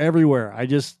order everywhere.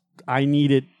 I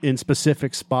need it in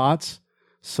specific spots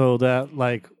so that,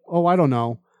 like, I don't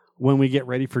know, when we get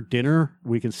ready for dinner,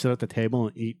 we can sit at the table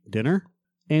and eat dinner.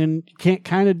 And you can't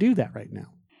kind of do that right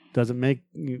now. Doesn't make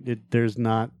it. There's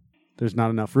not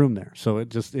enough room there. So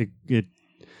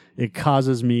it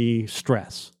causes me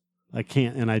stress. I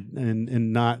can't,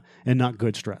 and not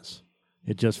good stress.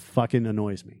 It just fucking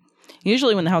annoys me.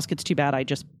 Usually when the house gets too bad, I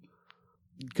just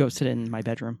go sit in my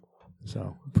bedroom,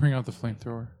 So Bring out the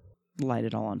flamethrower. light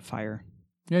it all on fire.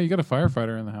 Yeah, you got a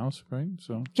firefighter in the house, right?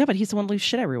 So, Yeah, but he's the one that leaves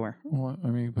shit everywhere. well, I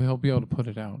mean, but he'll be able to put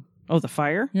it out. Oh, the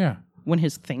fire? Yeah. When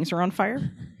his things are on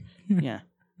fire? Yeah.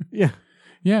 yeah.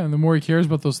 Yeah, and the more he cares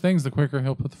about those things, the quicker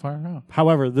he'll put the fire out.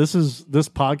 However, this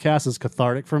podcast is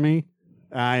cathartic for me.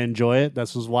 I enjoy it.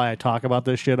 This is why I talk about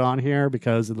this shit on here,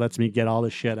 because it lets me get all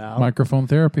this shit out. Microphone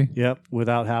therapy. Yep,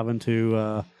 without having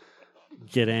to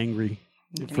get angry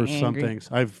for some angry. things.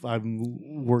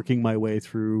 I'm working my way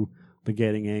through the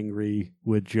getting angry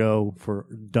with Joe for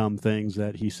dumb things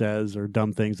that he says or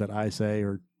dumb things that I say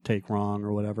or take wrong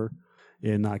or whatever,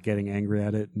 and not getting angry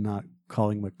at it, and not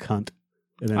calling him a cunt.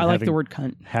 And then I like the word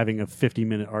cunt. having a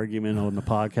 50-minute argument on the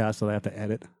podcast that I have to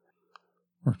edit,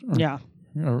 Yeah.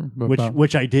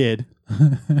 which I did.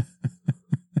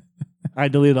 I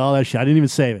deleted all that shit. I didn't even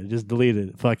save it. Just deleted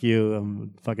it. Fuck you.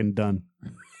 I'm fucking done.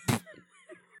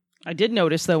 I did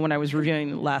notice, though, when I was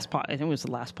reviewing the last I think it was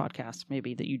the last podcast,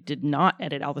 maybe, that you did not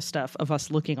edit all the stuff of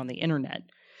us looking on the internet.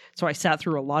 So I sat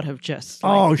through a lot of just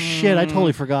like, Shit. I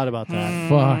totally forgot about that.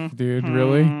 Fuck, dude,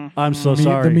 really? I'm so The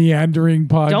sorry. meandering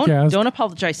podcast. Don't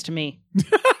apologize to me.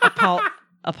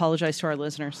 Apologize to our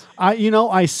listeners.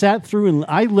 I sat through and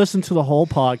I listened to the whole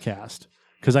podcast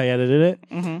because I edited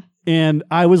it, and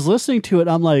I was listening to it.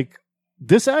 I'm like,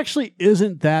 this actually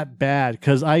isn't that bad,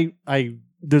 because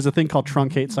there's a thing called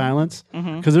truncate silence,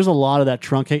 because there's a lot of that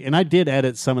truncate, and I did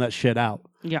edit some of that shit out.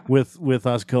 Yeah. With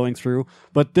us going through,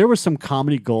 but there was some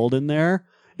comedy gold in there,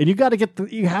 and you got to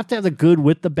you have to have the good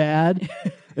with the bad,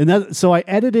 and so I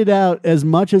edited out as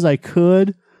much as I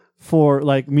could for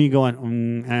like me going,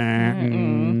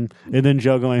 and then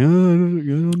Joe going, I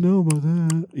don't know about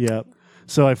that. Yeah.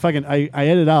 So I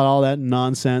edited out all that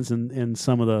nonsense and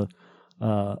some of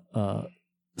the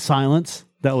silence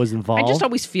that was involved. I just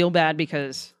always feel bad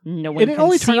because no one And it can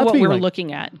only see turned out to what be we're like-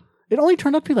 looking at. It only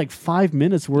turned up to be like 5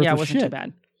 minutes worth Yeah, it of wasn't shit. too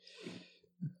bad.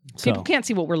 People can't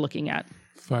see what we're looking at.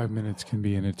 5 minutes can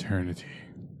be an eternity.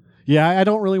 Yeah, I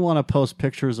don't really want to post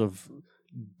pictures of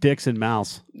dicks and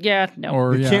mouths. Yeah, no.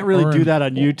 Or You can't really do that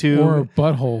on YouTube. Or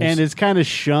buttholes. And it's kind of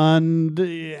shunned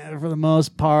for the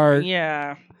most part.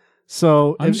 Yeah.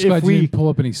 So I'm just glad you didn't pull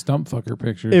up any stump fucker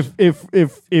pictures.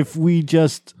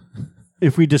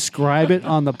 if we describe it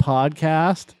on the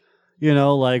podcast,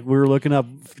 like we're looking up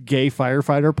gay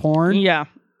firefighter porn. Yeah.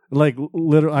 Like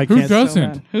literally, I Who can't.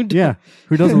 doesn't? Who Yeah,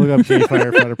 who doesn't look up gay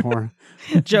firefighter porn?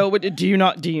 Joe, do you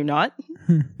not? Am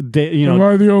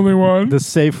I the only one? the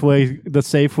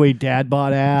Safeway dad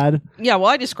bod ad. Yeah, well,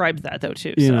 I described that though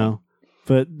too. You know,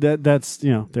 but that's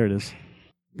there it is.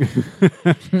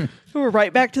 We're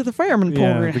right back to the fireman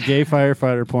porn. Yeah, the gay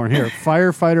firefighter porn. Here,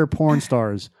 firefighter porn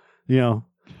stars. You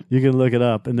can look it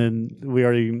up, and then we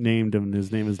already named him.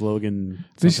 His name is Logan.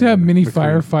 They should have mini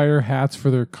McCreary. firefighter hats for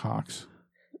their cocks.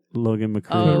 Logan McCreary.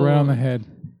 Oh. Put it right on the head.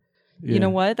 You know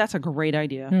what? That's a great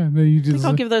idea. Yeah, then you I think just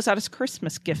I'll give those out as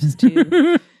Christmas gifts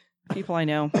to people I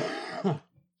know.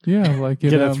 like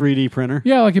Get a 3D printer.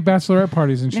 Yeah, like at bachelorette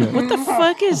parties and shit. What the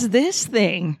fuck is this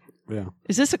thing? Yeah,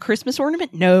 Is this a Christmas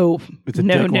ornament? No. it's a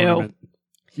no, dick no. ornament.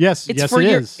 Yes, It's yes, for it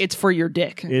your is. it's for your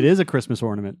dick. It is a Christmas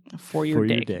ornament For your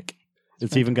dick. dick.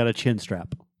 It's even got a chin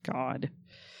strap. God.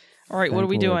 All right, what are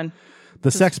we Thank Lord. doing?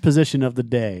 The sex position of the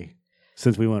day,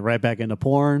 since we went right back into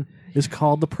porn, is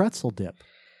called the pretzel dip.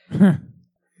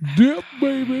 Dip,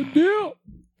 baby, dip.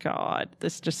 God,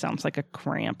 this just sounds like a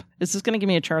cramp. Is this going to give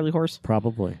me a Charlie horse?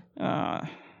 Probably. I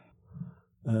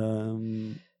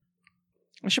Um,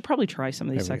 should probably try some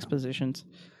of these There we sex go. positions.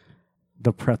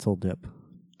 the pretzel dip.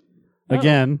 Oh.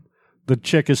 Again, the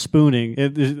chick is spooning.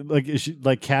 Is she,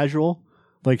 like casual,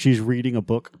 like she's reading a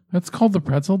book, That's called the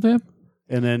pretzel dip?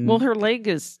 and then Well, her leg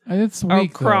is It's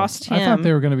weak, though. crossed I thought him.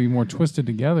 they were going to be more twisted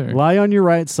together. lie on your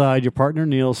right side. Your partner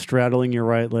kneels, straddling your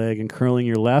right leg and curling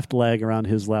your left leg around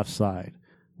his left side.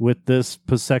 With this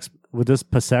Passex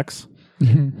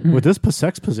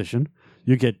position,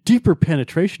 you get deeper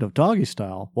penetration of doggy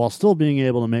style while still being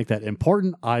able to make that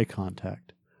important eye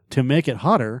contact. To make it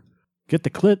hotter, get the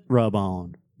clit rub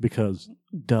on because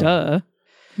duh.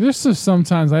 There's just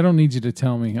sometimes I don't need you to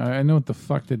tell me. I know what the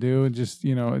fuck to do. It just,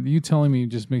 you telling me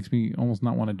just makes me almost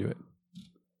not want to do it.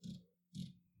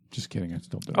 Just kidding. I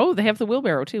still do it. Oh, they have the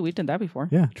wheelbarrow too. We did that before.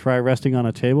 Yeah, try resting on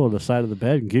a table at the side of the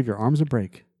bed and give your arms a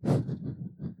break.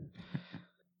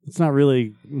 It's not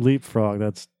really leapfrog.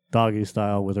 That's doggy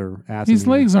style with her ass. His in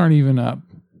the air. legs aren't even up.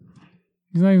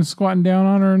 He's not even squatting down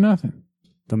on her or nothing.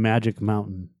 The magic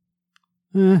mountain.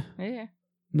 Nah.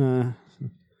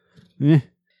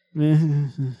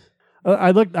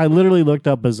 I literally looked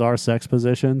up bizarre sex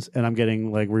positions, and I'm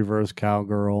getting like reverse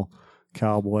cowgirl,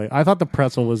 cowboy. I thought the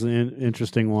pretzel was an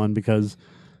interesting one because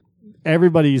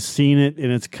everybody's seen it,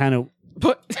 and it's kind of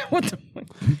But what the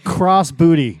cross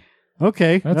booty.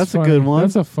 Okay, that's a funny. good one.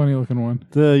 That's a funny looking one.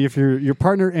 If your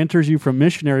partner enters you from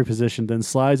missionary position, then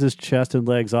slides his chest and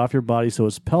legs off your body so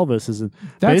his pelvis is.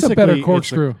 That's a better basically,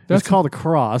 corkscrew. It's called a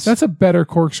cross. That's a better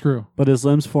corkscrew. but his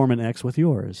limbs form an X with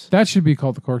yours. That should be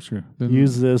called the corkscrew.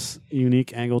 Use this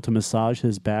unique angle to massage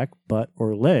his back, butt,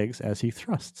 or legs as he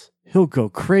thrusts. He'll go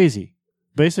crazy.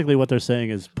 Basically, what they're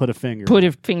saying is put a finger. put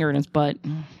a finger in his butt.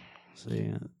 So,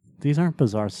 yeah, these aren't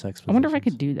bizarre sex positions. I wonder if I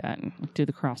could do that and do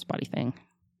the crossbody thing.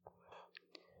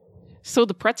 So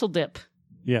the pretzel dip.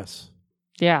 Yes.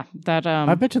 Yeah, that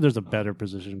I bet you there's a better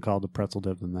position called the pretzel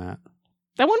dip than that.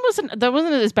 that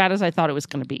wasn't as bad as I thought it was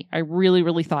going to be. I really,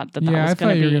 really thought that Yeah, was I going thought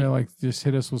to you were be gonna like just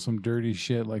hit us with some dirty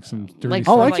shit, like some dirty. Like-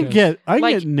 Oh, stuff. I can get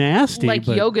like- nasty, like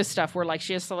but yoga stuff where like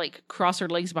she has to like cross her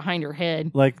legs behind her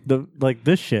head. like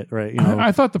this shit, right?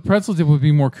 I thought the pretzel dip would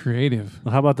be more creative.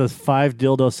 How about the 5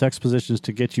 dildo sex positions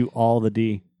to get you all the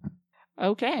D?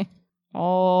 Okay,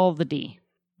 all the D.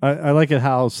 I like it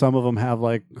how some of them have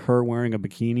like her wearing a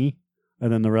bikini,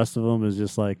 and then the rest of them is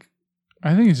just like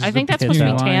I think it's. Just I think a that's supposed to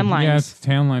be bikini tan line. Yeah, lines. it's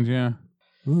tan lines. Yeah,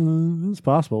 it's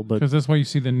possible, but because that's why you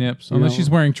see the nips, You unless know- she's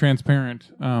wearing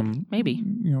transparent. Maybe.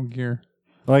 Gear.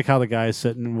 I like how the guy is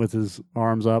sitting with his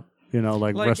arms up,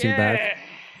 like resting back.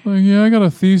 Like, yeah, I got a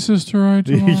thesis to write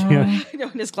tomorrow. Yeah. You know,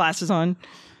 with his glasses on.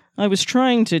 I was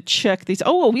trying to check these.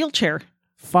 Oh, a wheelchair.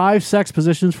 5 sex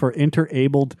positions for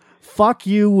interabled. Fuck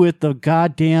you with the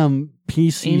goddamn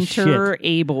PC shit.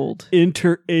 Interabled.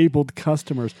 Interabled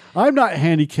customers. I'm not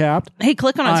handicapped. Hey,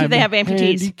 click on it. See if they have amputees.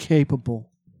 Handy-capable.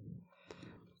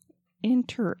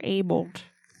 Interabled.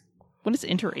 What is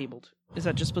interabled? Is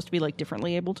that just supposed to be like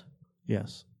differently abled?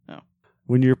 Yes. Oh.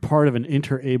 When you're part of an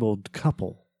interabled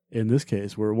couple, in this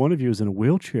case, where one of you is in a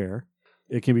wheelchair,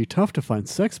 it can be tough to find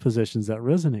sex positions that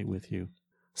resonate with you.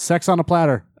 Sex on a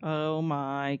platter. Oh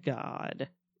my God.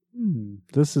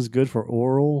 This is good for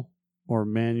oral or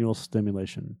manual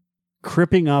stimulation.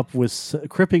 Cripping up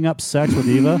sex with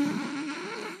Eva.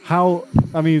 How?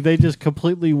 I mean, they just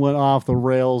completely went off the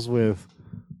rails with.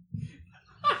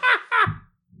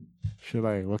 Should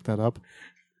I look that up?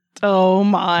 Oh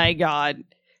my God.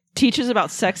 Teaches about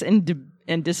sex and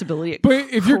disability. But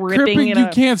if you're cripping, you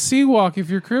can't sea walk. If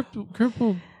you're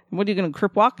crippled. What are you going to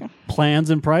crip walk? Plans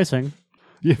and pricing.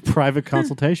 Private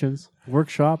consultations.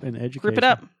 Workshop and education. Grip it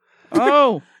up.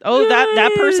 Oh,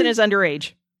 that person is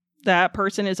underage. That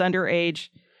person is underage.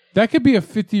 That could be a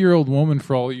 50-year-old woman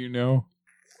for all you know.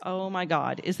 Oh my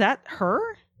God. Is that her?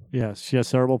 Yes, she has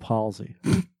cerebral palsy.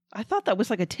 I thought that was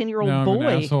like a 10-year-old No, I'm an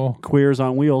boy. asshole. Queers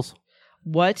on wheels.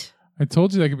 What? I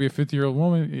told you that could be a 50-year-old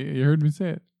woman. You heard me say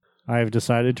it. I have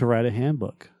decided to write a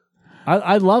handbook.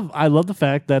 I love the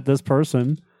fact that this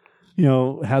person,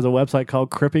 has a website called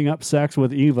Cripping Up Sex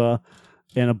with Eva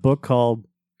and a book called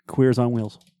Queers on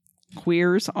Wheels.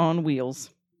 Queers on Wheels.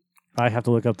 I have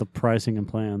to look up the pricing and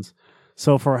plans.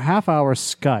 So for a half-hour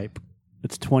Skype,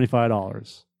 it's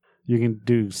 $25. You can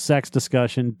do sex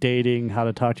discussion, dating, how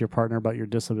to talk to your partner about your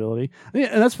disability.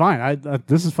 Yeah, that's fine.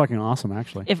 This is fucking awesome,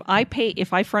 actually. If I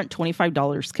front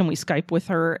 $25, can we Skype with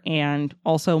her and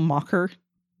also mock her?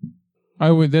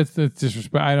 I would. That's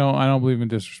disrespect. I don't believe in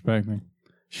disrespecting.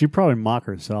 She'd probably mock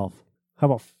herself.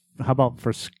 How about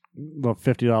for the $50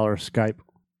 Skype,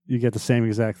 you get the same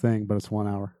exact thing, but it's 1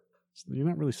 hour. So you're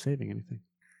not really saving anything.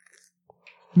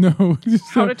 No.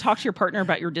 How to talk to your partner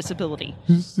about your disability.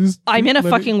 Just I'm in a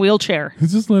fucking wheelchair.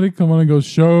 Just let it come on and go,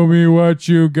 show me what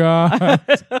you got. I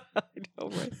know,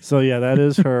 right? So yeah, that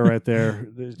is her right there.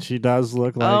 She does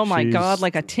look like Oh my she's God,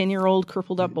 like a 10-year-old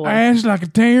crippled up boy. Ash like a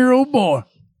 10-year-old boy.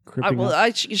 cripping up. I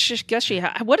guess she.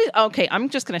 What is? Okay, I'm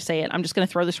just gonna say it. I'm just gonna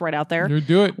throw this right out there. You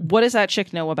do it. What does that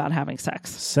chick know about having sex?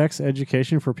 Sex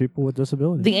education for people with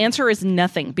disabilities. The answer is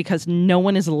nothing because no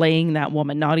one is laying that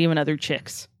woman, not even other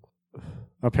chicks.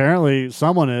 Apparently,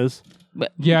 someone is.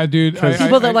 Yeah, dude.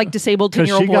 People that like disabled Because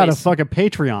 10-year-old she boys. got a fucking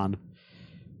Patreon.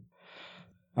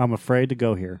 I'm afraid to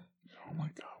go here. Oh my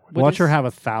God. Watch her have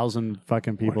 1,000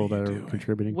 fucking people that are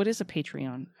contributing. What is a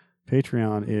Patreon?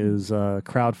 Patreon is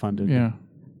crowdfunded Yeah.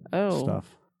 Oh,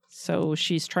 stuff. so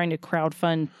she's trying to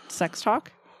crowdfund sex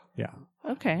talk. Yeah.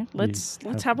 Okay, let's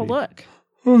have have to a be- look.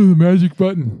 Oh, the magic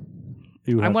button.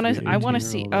 You I have want be to. I want to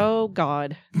 18 see. year old. Oh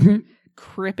God,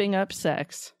 cripping up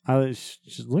sex. Look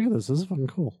at this. This is fucking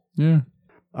cool. Yeah.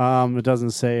 It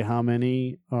doesn't say how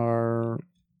many are,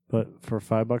 but for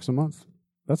 $5 a month,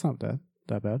 that's not that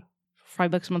bad.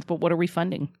 $5 a month, but what are we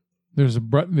funding? There's a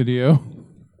Brett video.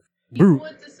 People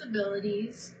with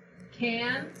disabilities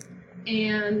can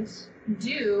and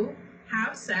do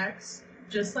have sex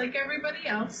just like everybody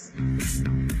else.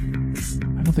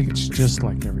 I don't think it's just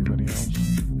like everybody else.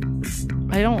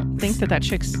 I don't think that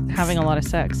chick's having a lot of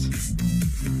sex.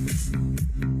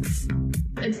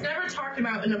 It's never talked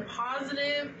about in a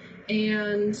positive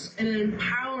and an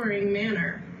empowering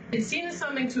manner. It's seen as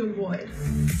something to avoid.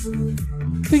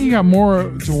 I think you got more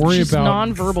to worry She's about.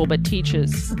 nonverbal, but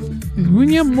teaches.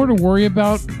 Wouldn't you have more to worry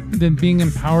about than being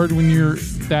empowered when you're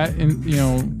that,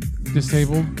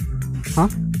 disabled? Huh?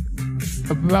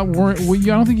 About worry. Well, I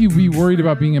don't think you'd be worried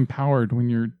about being empowered when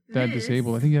you're that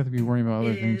disabled. I think you have to be worrying about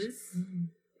other things.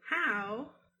 How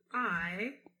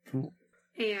I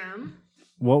am.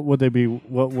 What would they be?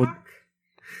 What would?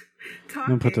 Let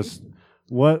me put this.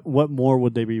 What more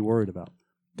would they be worried about?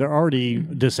 They're already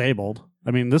disabled.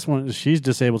 I mean, this one, she's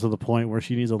disabled to the point where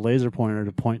she needs a laser pointer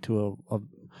to point to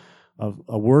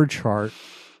a word chart.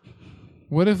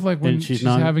 What if, like, when And she's she's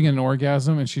not- having an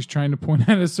orgasm and she's trying to point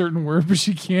at a certain word, but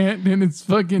she can't, and it's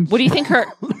fucking. What do you think her?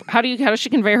 How does she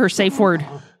convey her safe word?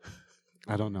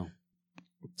 I don't know.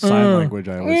 Sign language,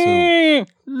 I always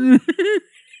assume.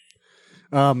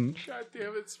 God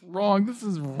damn, it's wrong. This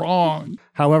is wrong.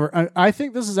 However, I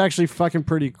think this is actually fucking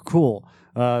pretty cool.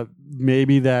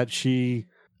 Maybe that she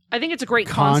I think it's a great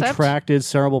concept. contracted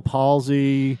cerebral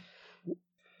palsy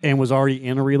and was already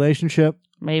in a relationship.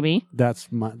 Maybe. That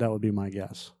would be my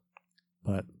guess.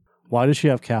 But why does she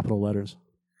have capital letters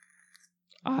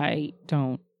I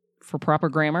don't. For proper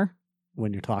grammar,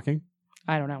 when you're talking?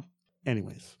 I don't know.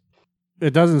 Anyways,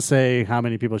 it doesn't say how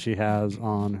many people she has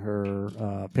on her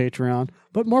Patreon,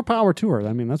 but more power to her.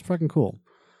 I mean, that's fucking cool.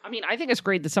 I mean, I think it's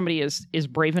great that somebody is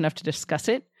brave enough to discuss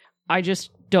it. I just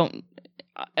don't.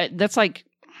 That's like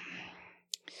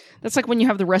when you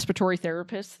have the respiratory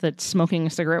therapist that's smoking a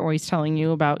cigarette while he's telling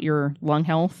you about your lung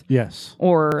health, Yes.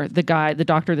 or the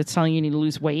doctor that's telling you need to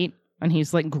lose weight and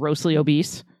he's like grossly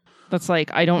obese. That's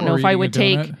like, I don't know Or if I eating a would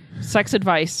take donut. sex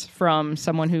advice from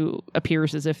someone who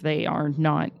appears as if they are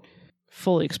not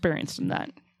fully experienced in that.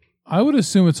 I would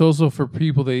assume it's also for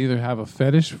people that either have a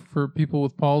fetish for people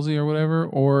with palsy or whatever,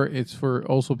 or it's for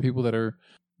also people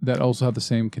that also have the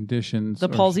same conditions. The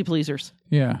palsy pleasers.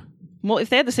 Yeah. Well, if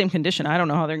they had the same condition, I don't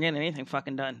know how they're getting anything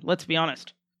fucking done. Let's be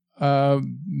honest.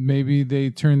 Maybe they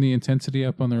turn the intensity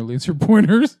up on their laser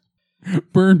pointers.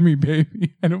 Burn me,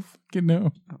 baby. I don't fucking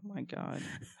know. Oh my God.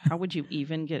 How would you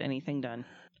even get anything done?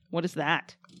 What is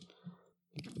that?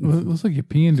 It looks like you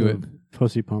pee into it.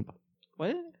 Pussy pump.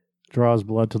 What? Draws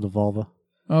blood to the vulva.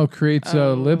 Oh, it creates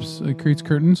lips. It creates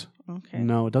curtains. Okay.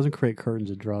 No, it doesn't create curtains.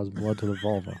 It draws blood to the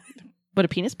vulva. But a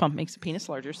penis pump makes a penis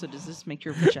larger, so does this make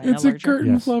your vagina It's a larger?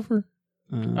 curtain Yes. fluffer.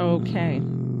 Okay.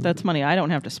 That's money I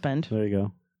don't have to spend. There you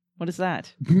go. What is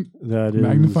that? That is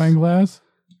Magnifying glass.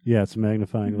 Yeah, it's a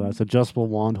magnifying glass. Adjustable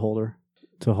wand holder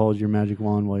to hold your magic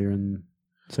wand while you're in.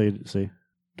 Say,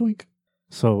 doink.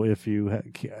 So if you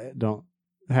don't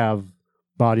have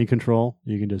body control,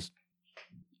 you can just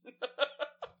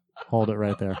hold it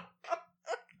right there.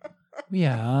 We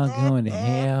are all going to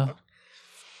hell.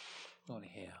 Going to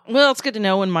hell. Well, it's good to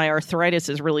know when my arthritis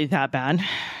is really that bad.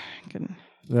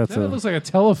 That's That looks like a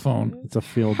telephone. it's a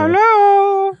field. day.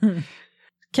 Hello.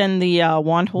 Can the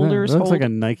wand holders That looks hold like a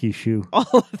Nike shoe. all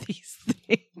of these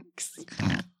things?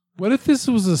 What if this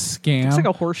was a scam It's like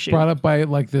a horseshoe. brought up by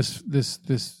like this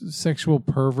sexual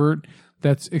pervert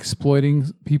that's exploiting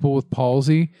people with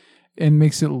palsy and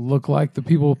makes it look like the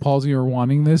people with palsy are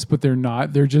wanting this, but they're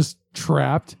not. They're just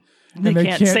trapped. They And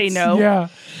can't say no. Yeah,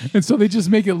 and so they just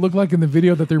make it look like in the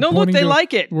video that they're No, look, pointing they to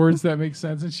like it. words that make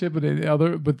sense and shit. But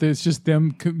it's just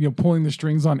them, pulling the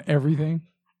strings on everything.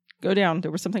 Go down.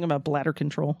 There was something about bladder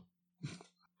control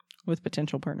with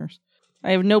potential partners.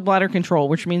 I have no bladder control,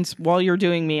 which means while you're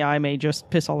doing me, I may just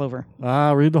piss all over.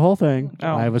 Read the whole thing.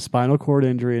 Oh. I have a spinal cord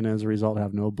injury and as a result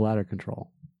have no bladder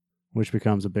control, which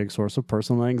becomes a big source of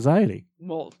personal anxiety.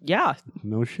 Well, yeah.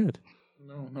 No shit.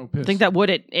 No piss. I think that would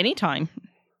at any time.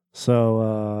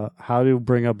 So how to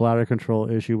bring up bladder control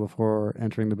issue before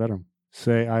entering the bedroom?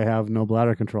 Say, I have no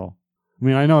bladder control. I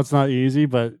mean, I know it's not easy,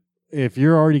 but if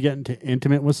you're already getting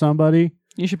intimate with somebody,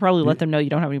 You should probably let them know you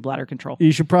don't have any bladder control.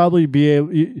 you should probably be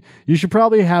able. You should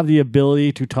probably have the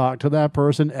ability to talk to that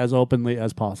person as openly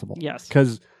as possible. Yes.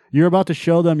 because you're about to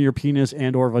show them your penis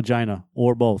and or vagina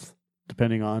or both,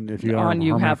 depending on if you are On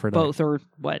you have hermaphrodite. both or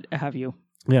what have you.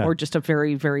 Yeah, Or just a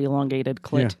very, very elongated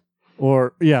clit.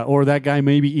 or that guy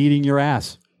may be eating your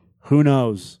ass. Who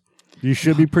knows? You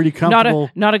should be pretty comfortable.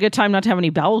 Not a good time not to have any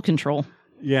bowel control.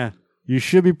 Yeah, you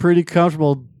should be pretty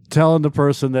comfortable telling the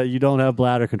person that you don't have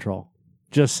bladder control.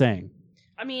 Just saying.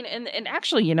 I mean, and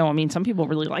actually, some people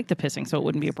really like the pissing, so it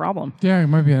wouldn't be a problem. Yeah, it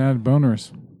might be an added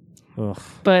bonus. Ugh.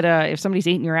 But if somebody's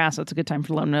eating your ass, that's a good time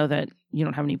to let them know that you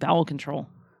don't have any bowel control.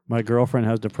 My girlfriend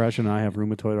has depression and I have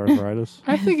rheumatoid arthritis.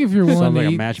 I think if you're willing Sounds to like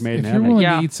a eat, match made in if you're heaven. willing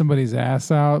Yeah. to eat somebody's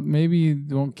ass out, maybe you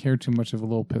don't care too much if a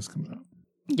little piss comes out.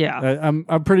 Yeah.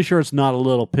 I'm pretty sure it's not a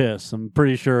little piss. I'm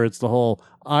pretty sure it's the whole,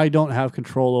 I don't have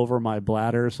control over my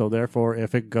bladder, so therefore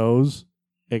if it goes,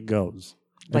 it goes.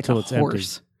 Like until a it's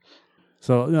horse. empty.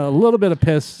 So a little bit of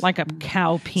piss. Like a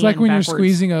cow peeing It's like when backwards, you're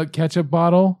squeezing a ketchup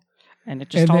bottle. and it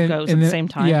just all goes at the same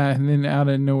time. Yeah, and then out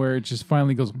of nowhere, it just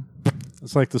finally goes.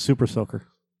 It's like the super soaker.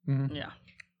 Yeah.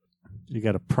 You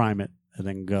got to prime it and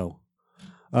then go.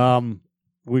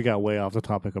 We got way off the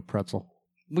topic of pretzel,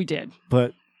 We did.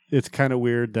 but it's kind of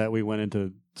weird that we went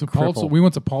into To Cripple. Paltzel. We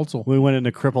went to Paltzel. we went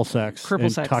into cripple sex Cripple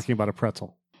and sex. talking about a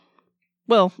pretzel.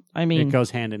 Well, I It mean, goes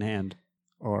hand in hand,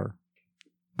 or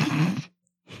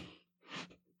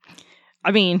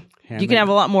you hand can have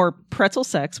a lot more pretzel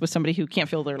sex with somebody who can't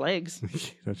feel their legs.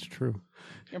 That's true.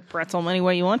 You can pretzel them any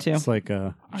way you want to. It's like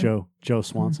Joe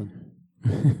Swanson.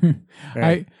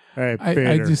 I Hey, I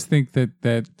Peter. just think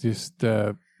that just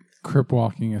crip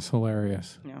walking is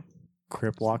hilarious.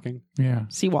 crip walking. Yeah,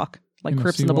 Sea walk. Like You know,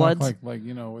 Crips in sea the walk, Bloods. like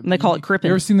And they call it cripping.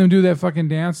 You ever seen them do that fucking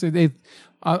dance?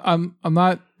 I'm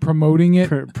not promoting it,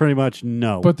 Pretty much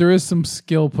no. but there is some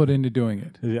skill put into doing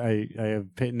it. I have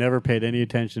never paid any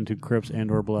attention to Crips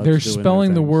and or Bloods. They're doing their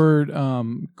spelling the things.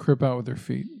 word crip out with their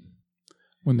feet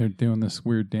when they're doing this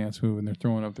weird dance move and they're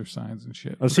throwing up their signs and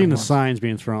shit. I've seen the Come on. signs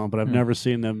being thrown, but I've never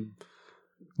seen them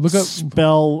Look up.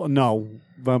 spell. No,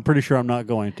 but I'm pretty sure I'm not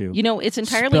going to. It's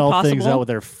entirely spell things out possible. with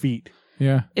their feet.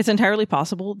 Yeah, It's entirely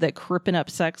possible that cripping up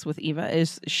sex with Eva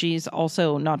is she's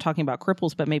also not talking about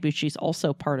cripples, but maybe she's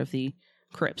also part of the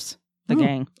Crips, the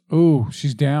gang. ooh,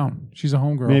 she's down. She's a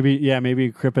homegirl.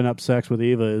 Maybe cripping up sex with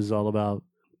Eva is all about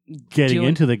getting Doing-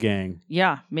 into the gang.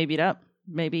 Yeah, maybe it up.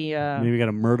 Maybe Maybe you got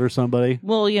to murder somebody.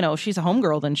 well, if she's a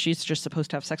homegirl, then she's just supposed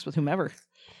to have sex with whomever.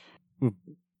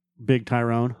 Big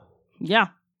Tyrone. Yeah.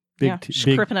 Big yeah. T, She's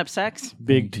big, cripping up sex.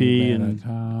 big T, You better and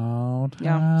tell out.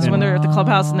 Yeah. So when they're at the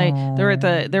clubhouse and they're at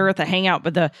the hangout,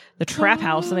 but the trap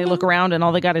house, and they look around and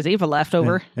all they got is Ava left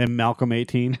over. And Malcolm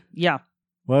 18. Yeah.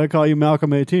 Why do I call you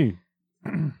Malcolm 18?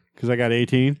 Because I got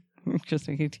 18 Just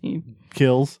 18.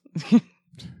 kills.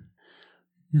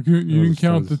 You didn't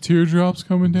count the teardrops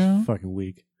coming down? Fucking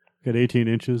weak. Got 18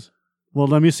 inches. Well,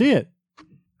 let me see it.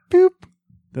 Boop.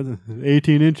 That's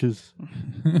 18 inches.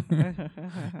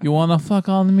 You want to fuck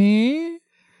on me?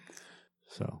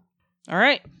 So. All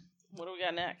right. What do we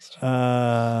got next?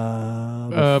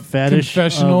 The fetish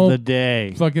confessional of the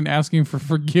day. Fucking asking for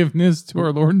forgiveness to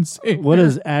our Lord and Savior. What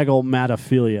is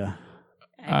agalmatophilia?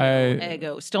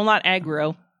 Ego. Still not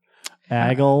aggro.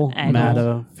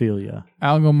 Agalmatophilia.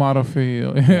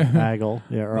 Algomatophilia. Agal.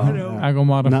 Yeah.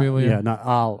 Algomatophilia. Not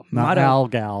Motto.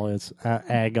 algal. It's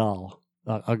agal.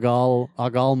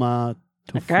 Agalmatophilia.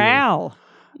 Gal.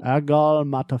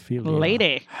 Agalmatophilia.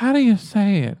 Lady. How do you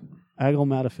say it?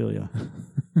 Agalmatophilia.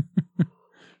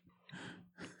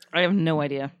 I have no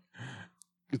idea.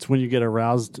 It's when you get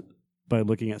aroused by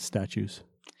looking at statues.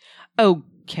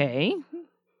 Okay.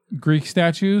 Greek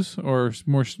statues or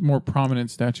more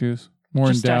prominent statues? More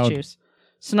Just endowed? statues.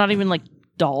 So not even like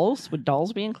dolls? Would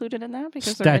dolls be included in that?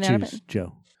 Because they're inanimate? Statues,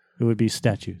 Joe. It would be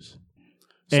statues.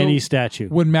 So Any statue.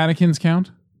 Would mannequins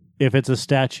count? If it's a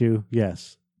statue,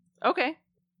 yes. Okay.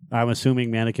 I'm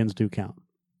assuming mannequins do count.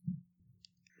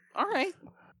 All right.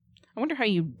 I wonder how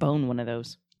you bone one of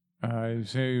those. I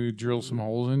say you drill some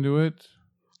holes into it.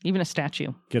 Even a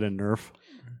statue. Get a Nerf.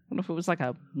 What if it was like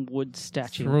a wood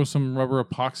statue? Throw some rubber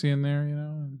epoxy in there, you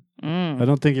know. Mm. I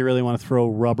don't think you really want to throw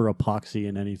rubber epoxy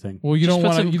in anything. Well, you Just don't put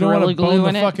want to. some You don't want Gorilla to bone Glue the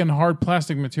in it. fucking hard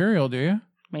plastic material, do you?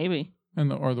 Maybe.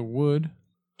 And or the wood.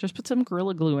 Just put some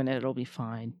Gorilla Glue in it. It'll be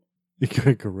fine. You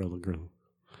could Gorilla Glue.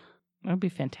 That would be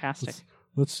fantastic.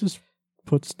 Let's just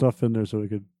put stuff in there so we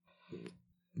could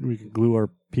glue our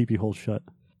pee-pee hole shut.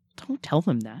 Don't tell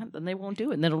them that. Then they won't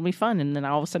do it. And then it'll be fun. And then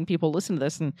all of a sudden people listen to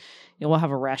this and you'll have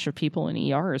a rash of people in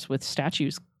ERs with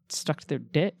statues stuck to their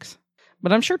dicks.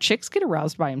 But I'm sure chicks get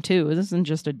aroused by him too. This isn't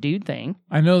just a dude thing.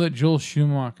 I know that Joel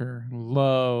Schumacher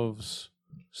loves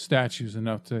statues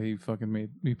enough that he put him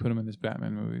in his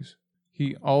Batman movies.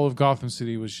 All of Gotham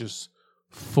City was just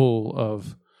full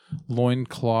of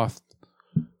loincloth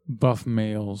buff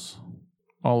males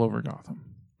all over Gotham.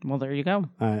 Well, there you go.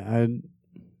 I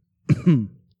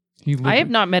I have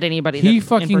not met anybody He that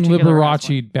fucking in particular has one.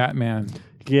 Liberace'd Batman.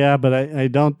 yeah, but I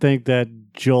don't think that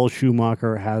Joel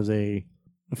Schumacher has a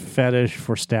fetish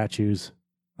for statues.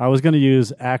 I was going to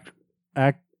use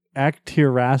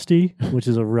actirasti, which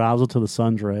is arousal to the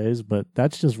sun's rays, but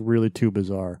that's just really too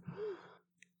bizarre.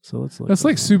 So let's look. That's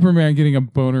like Superman getting a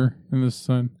boner in the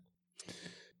sun.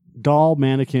 Doll,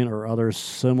 mannequin, or other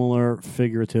similar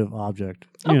figurative object.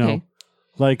 You Okay. know,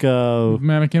 like a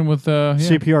Mannequin with yeah.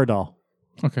 CPR doll.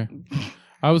 Okay.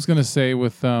 I was gonna say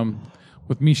with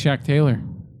Meshack Taylor,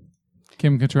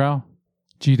 Kim Cattrall,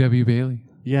 G.W. Bailey,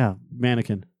 Yeah,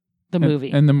 mannequin. The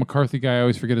movie. and the McCarthy guy. I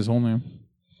always forget his whole name.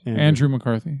 Andrew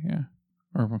McCarthy. Yeah,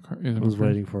 or I was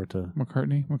waiting for it to.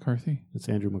 McCarthy. It's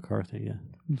Andrew McCarthy. Yeah,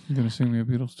 You're gonna sing me a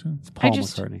Beatles tune. it's Paul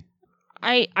just- McCartney.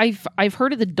 I've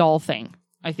heard of the doll thing.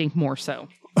 I think more so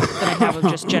than I have of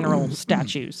just general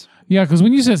statues. Yeah, because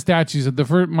when you said statues,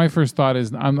 my first thought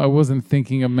is I wasn't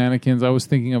thinking of mannequins. I was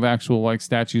thinking of actual like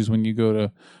statues when you go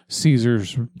to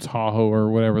Caesar's Tahoe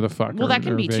or whatever the fuck. Well, that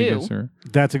can or be Vegas too.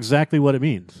 That's exactly what it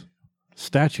means.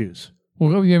 Statues.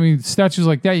 Well, I mean, statues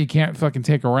like that you can't fucking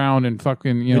take around and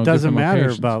fucking It doesn't different matter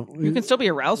locations. about. You can still be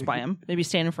aroused by him. Maybe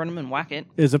stand in front of him and whack it.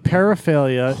 Is a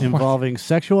paraphilia involving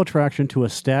sexual attraction to a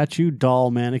statue,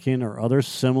 doll, mannequin, or other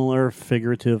similar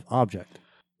figurative object.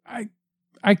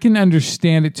 I can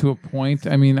understand it to a point.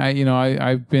 I mean,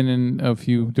 I've been in a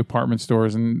few department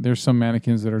stores and there's some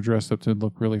mannequins that are dressed up to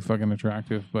look really fucking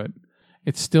attractive, but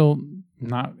it's still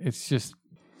not. It's just.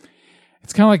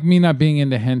 It's kind of like me not being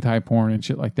into hentai porn and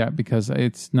shit like that because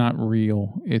it's not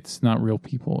real. It's not real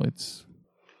people. It's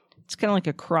kind of like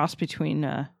a cross between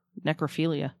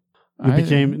necrophilia.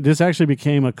 This actually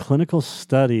became a clinical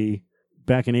study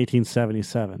back in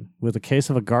 1877 with a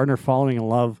case of a gardener falling in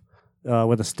love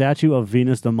with a statue of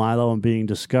Venus de Milo and being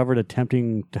discovered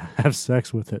attempting to have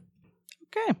sex with it.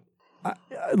 Okay.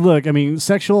 Look, I mean,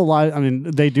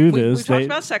 they do this. We've talked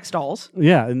about sex dolls.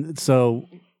 Yeah, and so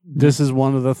this is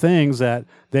one of the things that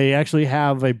they actually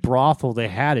have a brothel. They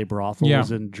had a brothel. Yeah. It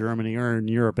was in Germany or in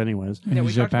Europe anyways. Yeah,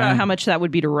 we talked about how much that would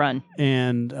be to run.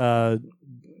 And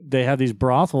they have these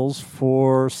brothels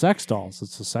for sex dolls.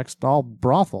 It's a sex doll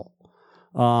brothel.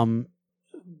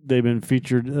 They've been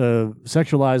featured,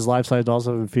 sexualized life-size dolls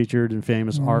have been featured in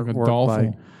famous Like a artwork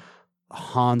dolphin.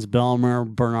 Hans Belmer,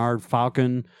 Bernard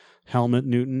Falcon, Helmut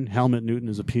Newton. Helmut Newton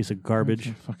is a piece of garbage.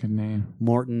 What's the fucking name?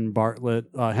 Morton Bartlett.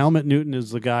 Helmut Newton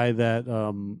is the guy that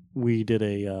we did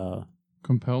a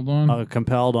Compelled on?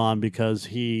 compelled on because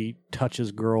he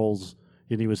touches girls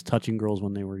and he was touching girls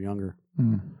when they were younger.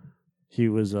 He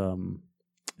was Vogue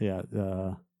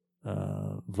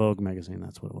magazine,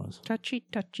 that's what it was. Touchy,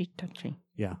 touchy, touchy.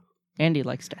 Yeah. Andy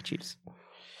likes statues.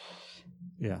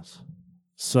 Yes.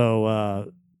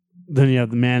 So then you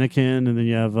have the mannequin, and then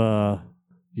you have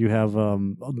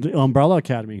the Umbrella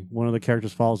Academy. One of the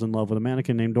characters falls in love with a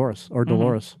mannequin named Doris or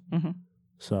Dolores. Mm-hmm.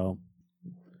 So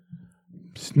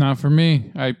It's not for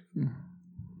me.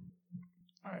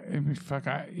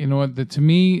 You know what? To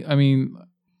me, I mean,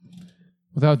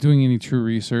 without doing any true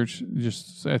research,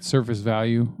 just at surface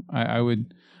value, I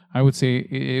would say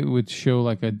it would show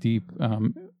like a deep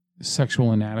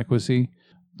sexual inadequacy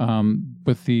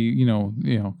with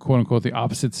the quote unquote the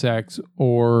opposite sex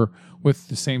or with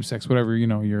the same sex, whatever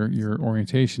your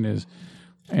orientation is.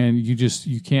 And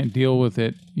you can't deal with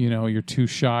it, you're too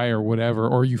shy or whatever,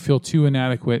 or you feel too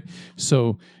inadequate.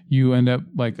 So you end up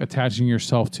like attaching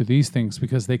yourself to these things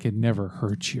because they could never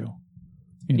hurt you.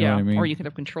 You know what I mean? Or you could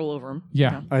have control over them.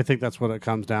 Yeah. I think that's what it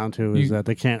comes down to is that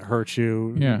they can't hurt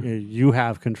you. Yeah. You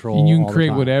have control. And you can all the create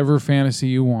time. whatever fantasy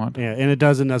you want. Yeah, and it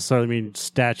doesn't necessarily mean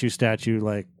statue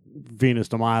like Venus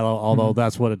de Milo, although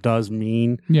that's what it does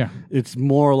mean. Yeah. It's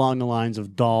more along the lines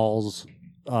of dolls,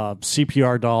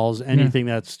 CPR dolls, anything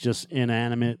that's just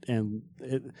inanimate. And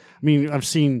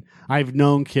I've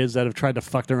known kids that have tried to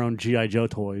fuck their own G.I. Joe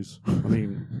toys. I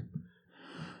mean,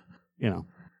 And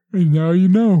now you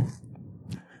know.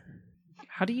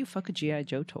 How do you fuck a G.I.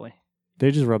 Joe toy?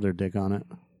 they just rub their dick on it.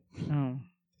 Oh.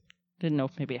 Didn't know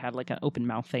if maybe it had like an open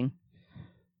mouth thing.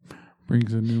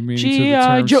 Brings a new meaning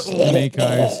G.I. to the Joe. term snake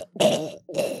eyes.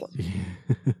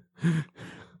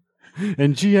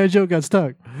 And G.I. Joe got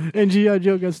stuck. And G.I.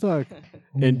 Joe got stuck.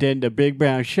 And then the big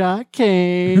brown shark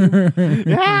came.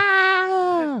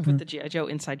 Ah! Put the G.I. Joe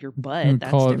inside your We'll butt. That's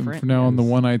call it different. from now on the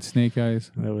one-eyed snake eyes.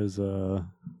 That was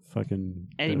fucking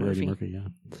Eddie Murphy.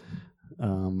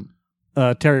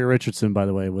 Yeah. Terry Richardson, by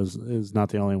the way, is not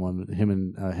the only one. Him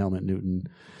and Helmut Newton,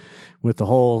 with the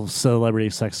whole celebrity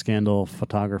sex scandal,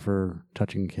 photographer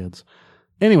touching kids.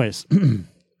 Anyways,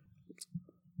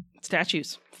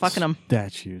 Statues. Fucking them.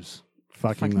 statues,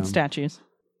 fucking them. Statues.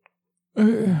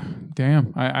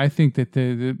 Damn, I think that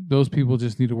those people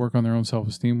just need to work on their own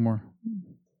self-esteem more.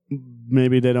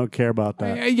 Maybe they don't care about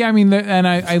that. Yeah, I mean, and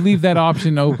I leave that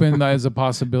option open as a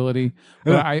possibility.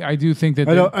 But I do think that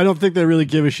I don't think they really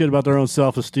give a shit about their own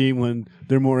self-esteem when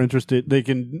they're more interested. They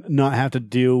can not have to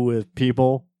deal with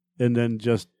people and then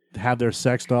just have their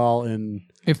sex doll. And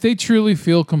if they truly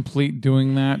feel complete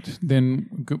doing that,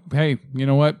 then hey, you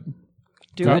know what?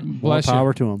 Do God it. bless more power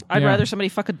you. to them. I'd Yeah. rather somebody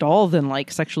fuck a doll than like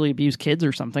sexually abuse kids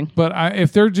or something. But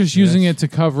if they're just using it to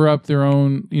cover up their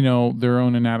own, their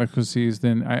own inadequacies,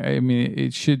 then I mean,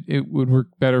 it would work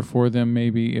better for them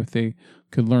maybe if they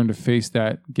could learn to face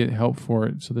that, get help for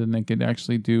it, so then they could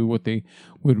actually do what they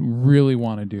would really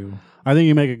want to do. I think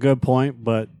you make a good point,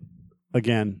 but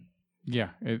again, Yeah,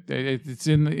 it's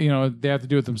in they have to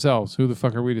do it themselves. Who the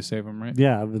fuck are we to save them, right?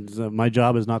 yeah, my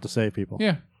job is not to save people.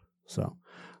 Yeah. So,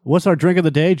 what's our drink of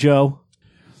the day, Joe?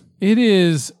 It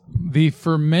is the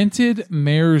fermented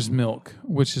mare's milk,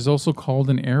 which is also called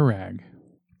an air rag.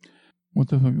 What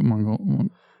the fuck, Mongol?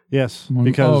 Yes, Oh,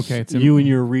 because okay, it's you and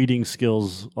your reading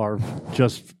skills are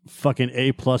just fucking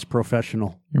A+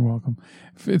 professional. You're welcome.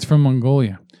 It's from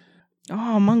Mongolia.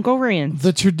 Oh, Mongolians.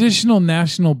 The traditional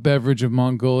national beverage of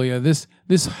Mongolia,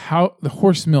 the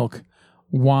horse milk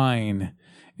wine,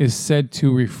 is said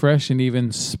to refresh and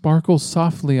even sparkle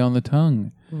softly on the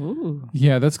tongue. Ooh.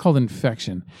 Yeah, that's called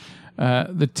infection.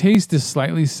 The taste is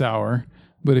slightly sour,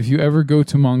 but if you ever go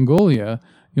to Mongolia,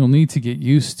 you'll need to get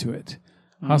used to it.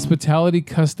 Hospitality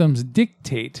customs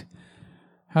dictate,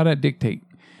 how that dictate,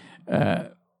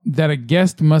 that a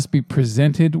guest must be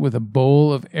presented with a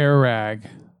bowl of arag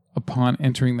upon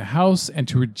entering the house, and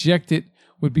to reject it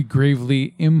would be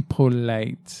gravely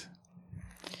impolite.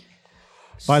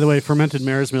 By the way, fermented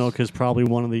mare's milk is probably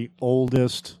one of the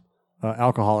oldest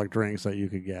alcoholic drinks that you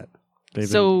could get. They've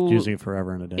So, been using it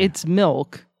forever and a day. It's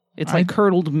milk. It's like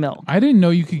curdled milk. I didn't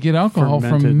know you could get alcohol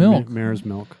Fermented from milk. mare's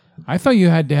milk. I thought you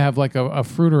had to have like a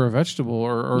fruit or a vegetable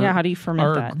or Yeah, how do you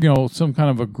ferment that? Some kind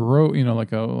of a grow,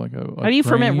 like a How do you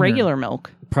ferment grain or- regular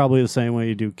milk? Probably the same way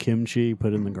you do kimchi,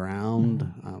 put it in the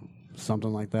ground,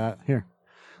 something like that. Here,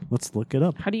 let's look it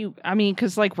up. How do you? I mean,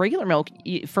 because like regular milk,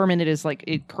 fermented is like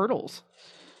it curdles.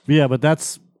 Yeah, but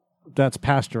that's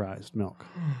pasteurized milk.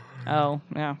 Oh,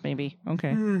 yeah, maybe.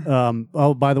 Okay.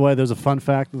 Oh, by the way, there's a fun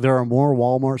fact. There are more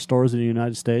Walmart stores in the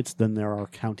United States than there are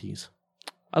counties.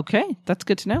 Okay, that's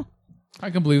good to know. I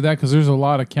can believe that because there's a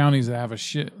lot of counties that have a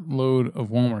shitload of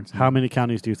Walmarts. How many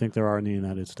counties do you think there are in the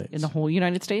United States? In the whole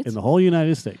United States? In the whole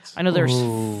United States. I know there's...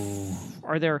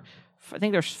 Are there... I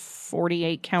think there's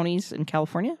 48 counties in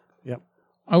California. Yep.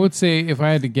 I would say, if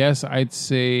I had to guess, I'd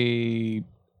say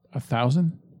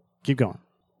 1,000. Keep going.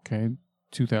 Okay,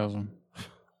 2,000.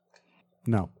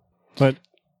 No. But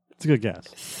it's a good guess.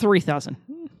 3,000.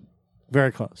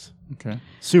 Very close. Okay.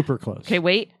 Super close. Okay,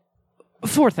 wait.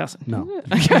 4,000. No.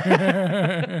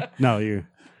 No, you...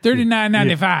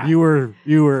 $39.95.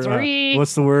 You were Three.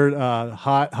 what's the word?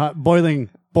 Hot, boiling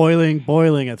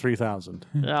at 3,000.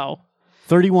 No.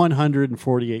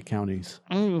 3,148 counties.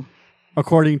 Mm.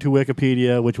 According to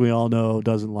Wikipedia, which we all know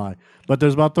doesn't lie. But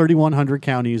there's about 3,100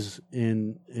 counties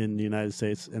in the United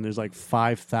States, and there's like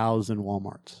 5,000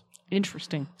 Walmarts.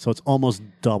 Interesting. So it's almost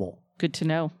double. Good to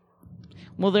know.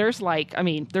 Well, there's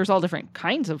there's all different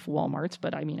kinds of Walmarts,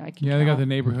 but I mean, I can Yeah, they got count. the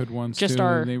neighborhood ones Just too.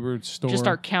 our- The neighborhood store. Just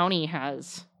our county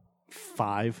has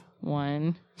 5.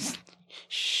 1.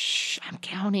 Shh, I'm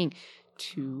counting.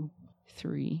 2,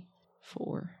 3,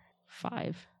 4,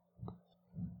 5,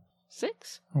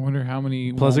 6. I wonder how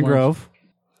many Pleasant Walmarts- Grove,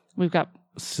 We've got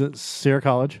Sierra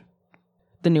College.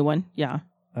 the new one. Yeah,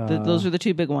 those are the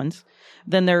two big ones.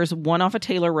 Then there's one off of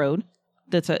Taylor Road.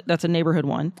 That's a neighborhood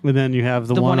one And then you have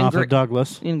the The one one in off of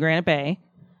Douglas. in Granite Bay,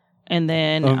 and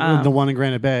then The one in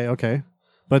Granite Bay, okay.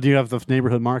 But you have the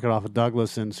neighborhood market off of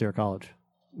Douglas and Sierra College.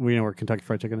 We know where Kentucky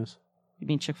Fried Chicken is? you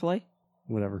mean Chick-fil-A?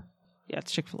 Whatever. Yeah,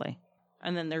 it's Chick-fil-A.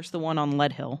 And then there's the one on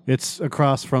Lead Hill. It's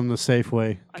across from the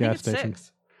Safeway I think gas it's station.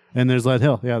 6. And there's Lead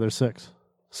Hill. Yeah, there's 6.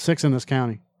 6 in this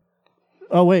county.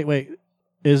 Oh, wait.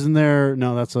 Isn't there...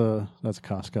 No, that's a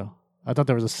Costco. I thought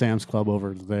there was a Sam's Club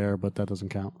over there, but that doesn't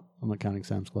count. I'm not counting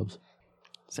Sam's Clubs,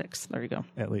 6. There you go.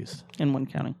 at least. In one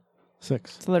county.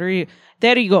 6. So there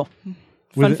you go.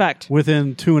 Fun fact.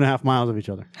 Within 2.5 miles of each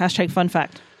other. Hashtag fun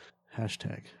fact.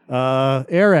 Hashtag.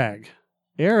 Airag.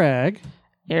 Airag.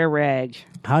 Air rag.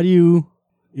 How do you...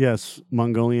 Yes,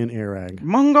 Mongolian airag.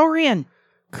 Mongolian.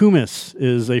 Kumis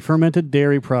is a fermented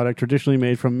dairy product traditionally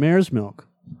made from mare's milk.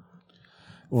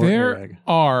 Or There airag.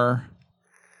 are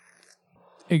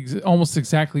almost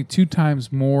exactly 2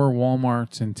 times more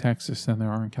Walmarts in Texas than there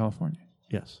are in California.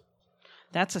 Yes.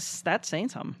 That's saying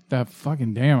something. That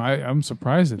fucking damn! I'm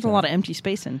surprised at There's that. a lot of empty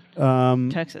space in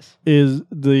Texas. Is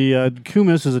the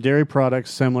kumis is a dairy product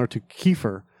similar to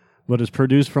kefir, but is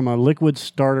produced from a liquid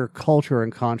starter culture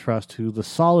in contrast to the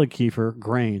solid kefir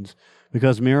grains.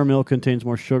 Because mare milk contains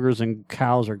more sugars than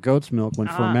cow's or goat's milk when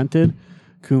fermented,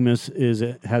 kumis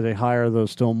has a higher, though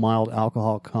still mild,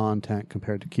 alcohol content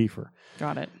compared to kefir.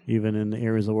 Got it. Even in the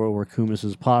areas of the world where kumis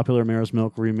is popular, mare's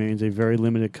milk remains a very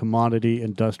limited commodity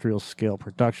industrial scale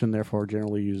production, therefore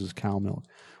generally uses cow milk,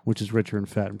 which is richer in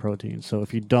fat and protein. So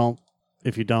if you don't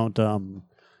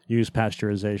use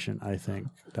pasteurization, I think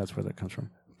that's where that comes from.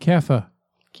 Kefa.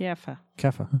 Kefa.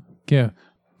 Kefa. Yeah.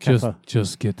 Kefa.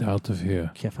 Just get out of here.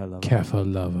 Kefa lover.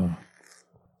 Kefa lover.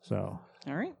 So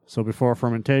All right. before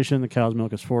fermentation, the cow's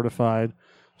milk is fortified.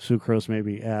 Sucrose may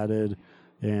be added,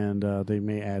 and they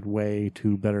may add whey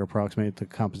to better approximate the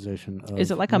composition of Is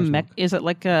it like mare's milk. Is it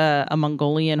like a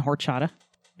Mongolian horchata?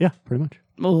 Yeah, pretty much.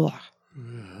 Ugh.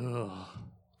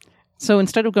 So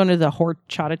instead of going to the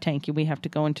horchata tank, we have to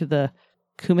go into the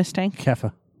kumis tank,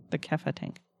 Kefa. the kefa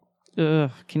tank.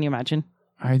 Ugh. Can you imagine?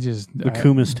 The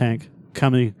kumis tank.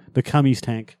 The cummies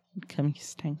tank.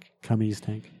 Kumis tank. Cummies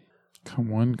tank.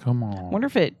 Come on. I wonder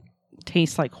if it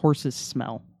tastes like horses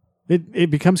smell. It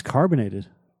becomes carbonated.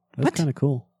 That's What? kind of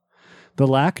cool. The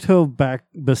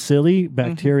lactobacilli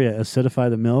bacteria acidify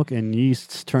the milk, and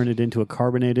yeasts turn it into a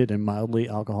carbonated and mildly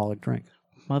alcoholic drink.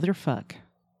 Motherfuck.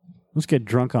 Let's get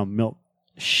drunk on milk.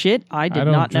 Shit, I did I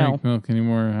don't not know. drink milk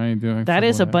anymore. How you doing? That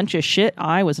is a bunch of shit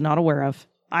I was not aware of.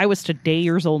 I was today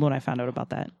years old when I found out about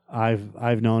that.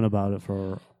 I've known about it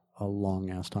for a long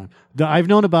ass time. I've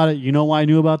known about it. You know why I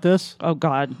knew about this? Oh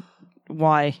God,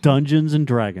 why? Dungeons and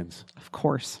Dragons. Of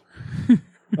course.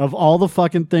 Of all the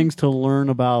fucking things to learn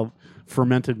about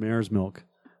fermented mare's milk,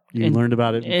 you learned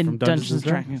about it In from Dungeons and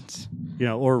Dragons. You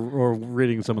know, or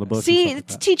reading some of the books. See, and stuff like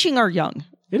it's that. teaching our young.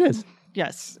 It is.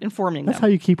 Yes, informing That's them. how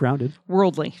you keep rounded.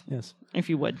 Worldly, Yes. if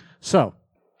you would. So,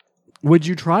 would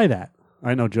you try that?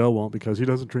 I know Joe won't because he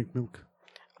doesn't drink milk.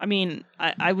 I mean,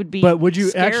 I would be. But would you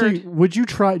scared. would you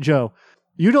try, Joe?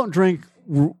 You don't drink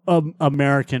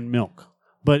American milk,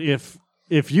 but if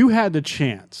you had the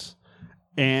chance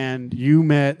and you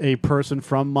met a person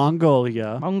from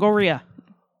Mongolia Mongolia?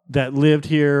 that lived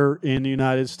here in the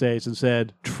United States and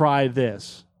said, try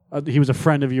this, he was a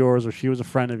friend of yours or she was a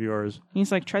friend of yours.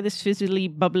 He's like, try this fizzily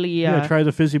bubbly. Yeah, try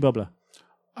the fizzy bubbler.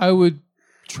 I would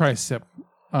try a sip.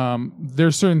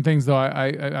 There's certain things though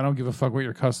I don't give a fuck what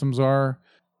your customs are.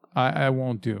 I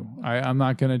won't do. I'm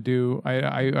not gonna do.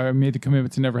 I made the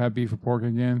commitment to never have beef or pork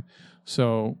again,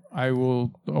 so I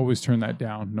will always turn that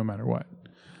down no matter what.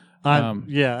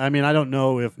 Yeah, I mean, I don't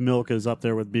know if milk is up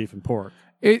there with beef and pork.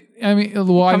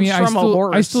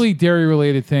 I still eat dairy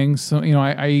related things. So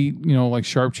I eat like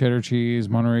sharp cheddar cheese,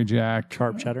 Monterey Jack,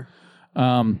 Sharp cheddar.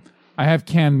 I have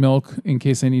canned milk in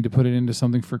case I need to put it into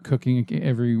something for cooking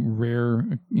every rare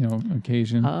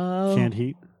occasion. Canned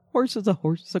heat. Horse is a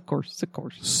horse, of course, of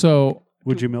course. So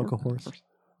Would you milk a horse?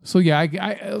 So yeah,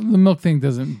 the milk thing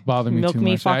doesn't bother me Milk too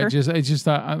me, much. fucker.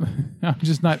 I'm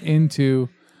just not into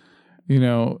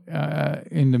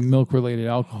into milk related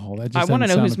alcohol. That just I want to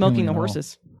know doesn't who's sound milking appealing the at all.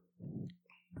 horses.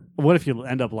 What if you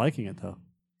end up liking it though?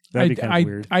 That'd be kind of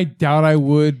weird. I doubt I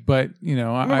would, but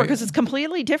Remember, because it's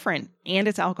completely different and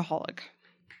it's alcoholic.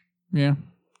 yeah.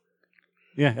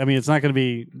 Yeah, I mean, it's not going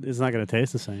to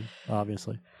taste the same,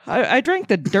 obviously. I drank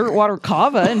the dirt water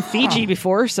kava in Fiji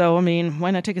before, so I mean,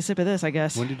 why not take a sip of this? I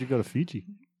guess When did you go to Fiji?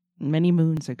 many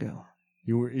moons ago.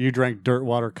 You drank dirt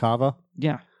water kava?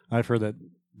 Yeah, I've heard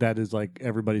that is like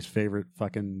everybody's favorite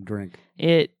fucking drink.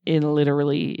 it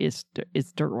literally is.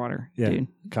 It's dirt water, Yeah, dude.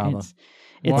 kava.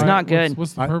 It's Why- not good.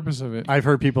 What's the purpose of it? I've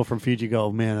heard people from Fiji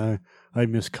go, man, I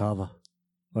miss kava.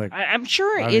 Like, I'm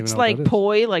sure I don't even it's know what like that is.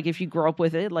 poi. Like if you grow up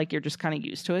with it, like you're just kind of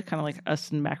used to it, kind of like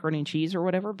us and macaroni and cheese or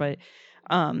whatever. But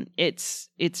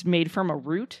it's made from a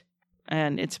root,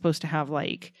 and it's supposed to have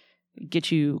like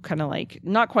get you kind of like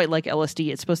not quite like LSD.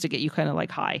 It's supposed to get you kind of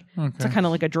like high. Okay. It's kind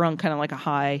of like a drunk, kind of like a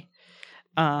high.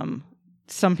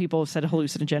 Some people have said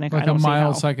hallucinogenic. Like I don't a see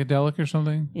mild how. psychedelic or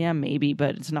something? Yeah, maybe,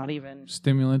 but it's not even.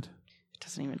 Stimulant?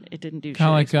 It didn't do shit. Kind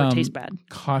of like It tastes bad.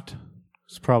 Cot.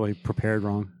 it's probably prepared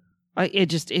wrong. It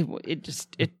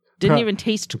didn't even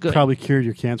taste good. Probably cured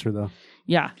your cancer, though.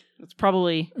 Yeah, it's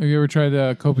probably Have you ever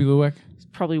tried Kobe Luwak?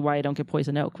 why I don't get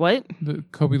poison oak. What? The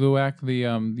Kobe Luwak,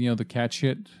 the cat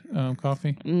shit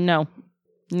coffee? No,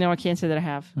 I can't say that I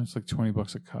have. It's like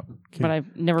 $20 a cup. But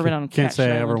I've never been on a Can't cat say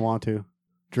shit I ever island. want to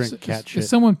drink cat If shit.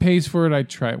 someone pays for it, I'd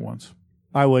try it once.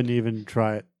 I wouldn't even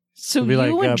try it. So It'd be you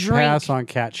like would drink pass on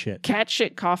cat shit. cat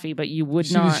shit coffee, but you would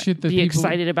See the not shit that be people-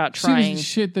 excited about See trying. the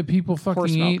shit that people horse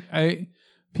fucking milk. eat.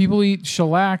 People eat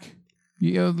shellac.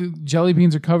 The jelly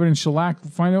beans are covered in shellac.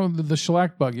 Find out the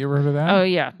shellac bug. You ever heard of that? Oh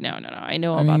yeah, no, I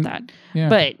know I about mean, that. Yeah.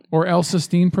 But Or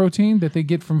L-cysteine protein that they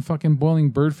get from fucking boiling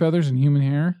bird feathers and human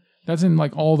hair. That's in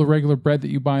like all the regular bread that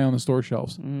you buy on the store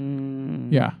shelves.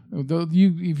 Yeah.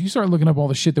 If you start looking up all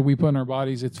the shit that we put in our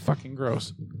bodies, it's fucking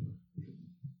gross.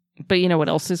 you know what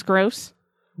else is gross?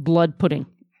 Blood pudding.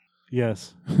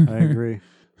 Yes, I agree.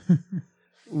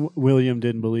 William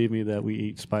didn't believe me that we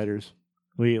eat spiders.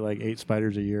 We eat like 8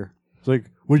 spiders a year. It's like,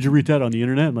 where'd you read that on the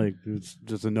internet? Like, it's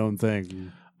just a known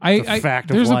thing. It's a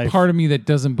fact of There's life. a part of me that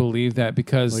doesn't believe that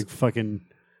because Like fucking.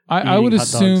 I would eating hot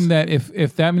assume dogs. that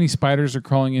if that many spiders are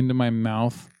crawling into my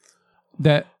mouth,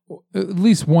 that at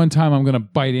least one time I'm going to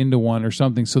bite into one or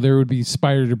something. So there would be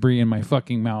spider debris in my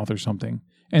fucking mouth or something.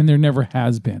 And there never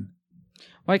has been.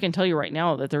 Well, I can tell you right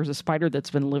now that there's a spider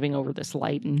that's been living over this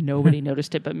light and nobody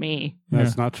noticed it but me.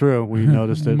 That's not true. We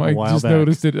noticed it Mike a while just back.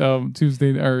 noticed it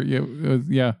Tuesday or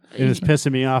yeah. It is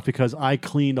pissing me off because I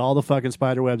cleaned all the fucking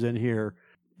spider webs in here,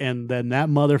 and then that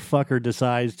motherfucker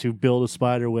decides to build a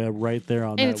spider web right there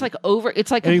on. And that. it's like over.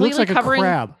 It's like and he completely looks like covering. a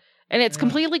crab. And it's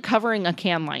completely covering a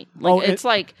can light. Like Oh, it's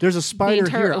like there's a spider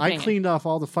entire here. I opening. cleaned off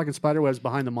all the fucking spider webs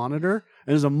behind the monitor,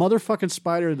 and there's a motherfucking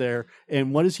spider there.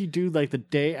 And what does he do? Like the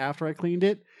day after I cleaned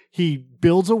it, he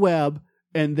builds a web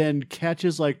and then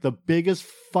catches like the biggest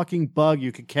fucking bug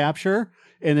you could capture,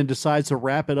 and then decides to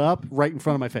wrap it up right in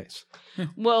front of my face.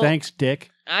 well. Thanks,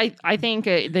 Dick. I think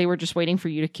they were just waiting for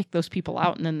you to kick those people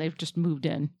out, and then they've just moved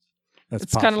in. That's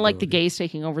It's kind of like the possibility. gays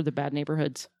taking over the bad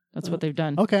neighborhoods. That's what they've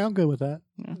done. Okay, I'm good with that.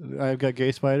 I've got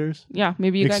gay spiders. Yeah,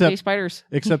 maybe you got Except- gay spiders.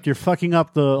 Except you're fucking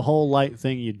up the whole light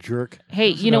thing, you jerk. Hey,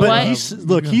 you know But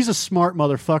what? he's a smart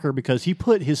motherfucker because he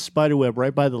put his spider web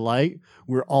right by the light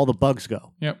where all the bugs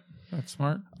go. Yep. That's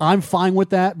smart. I'm fine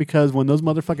with that because when those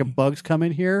motherfucking bugs come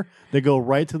in here, they go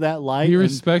right to that light. He and,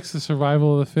 respects the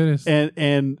survival of the fittest.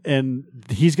 and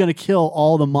he's gonna kill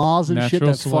all the moths and shit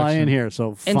Natural that fly in selection. here.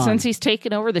 So fine. And since he's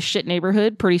taken over the shit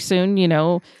neighborhood, pretty soon, you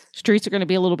know, streets are going to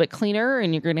be a little bit cleaner,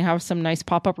 and you're going to have some nice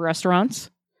pop-up restaurants.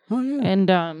 oh yeah,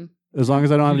 And as long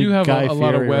as I don't have We do any have Guy a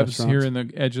lot of Fieri webs restaurants. here in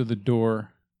the edge of the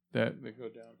door that go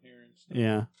down here. And stuff.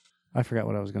 Yeah, I forgot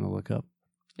what I was gonna look up.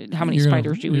 how many You're gonna-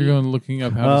 spiders do you You're eat? going looking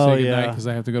up how to Oh, say goodnight yeah. because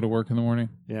I have to go to work in the morning.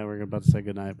 Yeah, we're about to say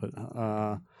goodnight, but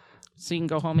so you can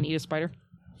go home and eat a spider.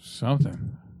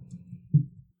 Something.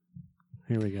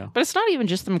 Here we go. But it's not even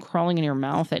just them crawling in your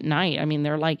mouth at night. I mean,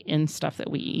 they're like in stuff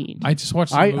that we eat. I just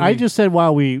watched. The movie. I just said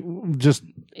while we just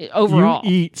Overall,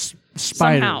 you eat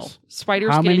spiders. somehow spiders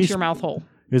How get many into your mouth hole.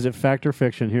 Is it fact or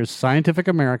fiction? Here's Scientific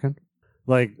American.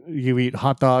 Like you eat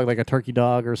hot dog, like a turkey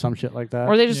dog or some shit like that.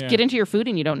 Or they just Yeah. get into your food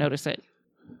and you don't notice it.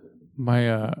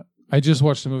 I just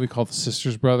watched a movie called The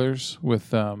Sisters Brothers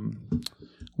with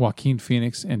Joaquin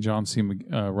Phoenix and John C.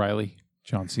 Riley.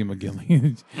 John C.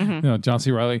 McGinley. No, John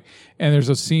C. Riley. And there's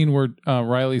a scene where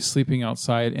Riley's sleeping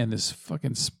outside and this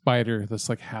fucking spider that's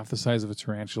like half the size of a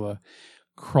tarantula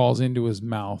crawls into his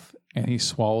mouth and he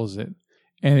swallows it.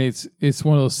 And it's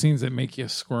one of those scenes that make you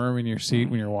squirm in your seat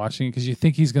when you're watching because you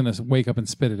think he's going to wake up and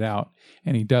spit it out.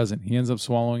 And he doesn't. He ends up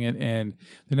swallowing it. And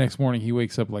the next morning he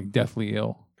wakes up like deathly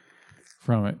ill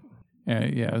from it.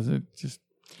 And yeah, it just...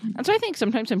 And so I think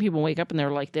sometimes when people wake up and they're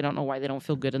like, they don't know why they don't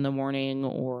feel good in the morning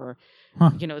or,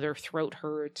 their throat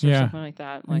hurts or something like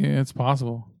that. Like, yeah, it's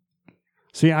possible.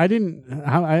 See, I didn't.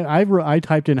 I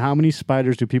typed in how many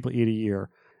spiders do people eat a year,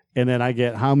 and then I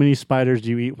get how many spiders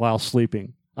do you eat while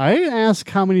sleeping. I didn't ask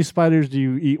how many spiders do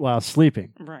you eat while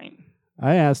sleeping. right.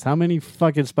 I asked how many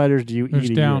fucking spiders do you There's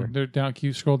eat a down. year. They're down. Can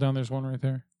you scroll down? There's one right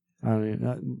there. I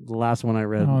mean, the last one I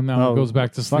read. Oh, now it goes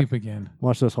back to fuck. sleep again.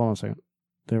 Watch this. Hold on a second.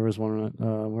 There was one.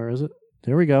 Where is it?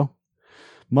 There we go.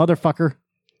 Motherfucker.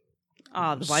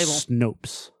 The Bible.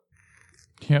 Snopes.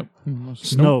 Yep.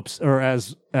 Snopes, or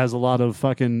as a lot of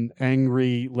fucking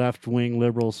angry left wing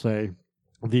liberals say,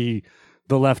 the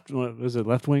left is it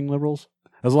left wing liberals?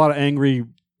 As a lot of angry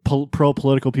pro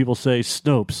political people say,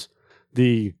 Snopes,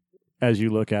 as you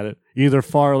look at it, either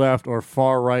far left or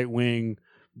far right wing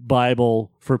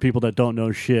Bible for people that don't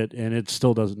know shit, and it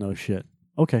still doesn't know shit.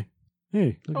 Okay,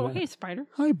 hey, look Oh, at that. hey, spider.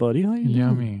 Hi, buddy, how you doing?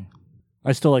 Yummy.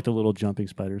 I still like the little jumping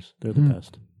spiders. They're the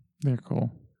best. They're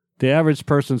cool. The average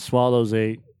person swallows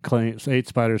 8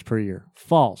 spiders per year.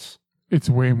 False. It's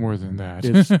way more than that.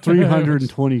 It's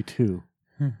 322.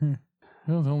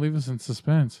 Well, don't leave us in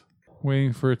suspense.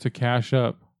 Waiting for it to cash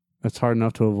up. It's hard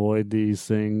enough to avoid these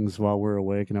things while we're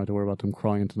awake and not have to worry about them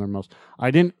crawling into their mouths. I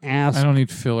didn't ask. I don't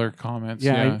need filler comments.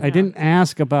 Yeah, I didn't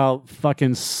ask about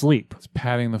fucking sleep. It's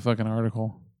padding the fucking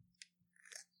article.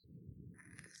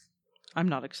 I'm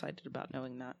not excited about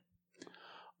knowing that.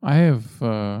 I have,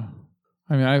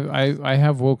 I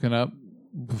have woken up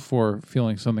before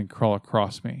feeling something crawl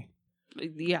across me.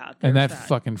 Yeah. And there's that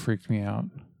fucking freaked me out.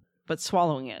 But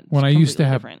swallowing it. When I used to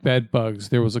have different. bed bugs,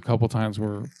 there was a couple times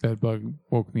where bed bug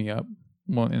woke me up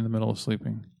in the middle of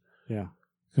sleeping. Yeah.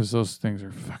 Because those things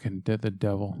are fucking the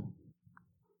devil.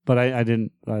 But I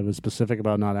was specific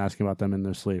about not asking about them in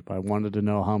their sleep. I wanted to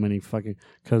know how many fucking,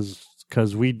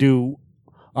 because we do,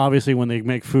 obviously when they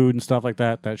make food and stuff like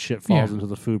that, that shit falls into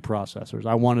the food processors.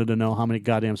 I wanted to know how many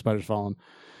goddamn spiders fall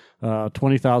in.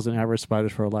 20,000 average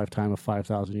spiders for a lifetime of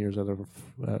 5,000 years at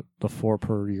the 4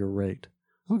 per year rate.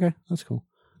 Okay, that's cool.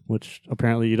 Which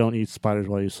apparently you don't eat spiders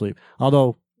while you sleep.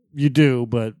 Although you do,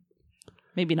 but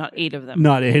Maybe not 8 of them.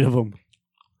 not 8 of them.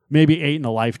 Maybe 8 in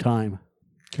a lifetime.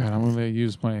 God, I'm going to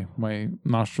use my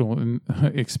nostril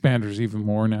expanders even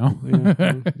more now. Yeah,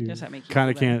 Does that make you kind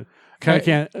of feel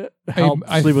can't help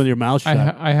sleep with your mouth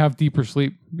shut. I have deeper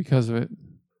sleep because of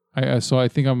it. So I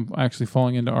think I'm actually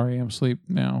falling into REM sleep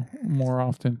now more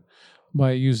often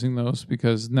by using those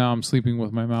because now I'm sleeping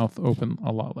with my mouth open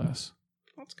a lot less.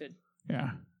 That's good.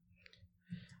 Yeah.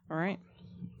 All right.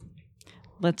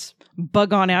 Let's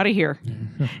bug on out of here.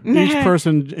 Each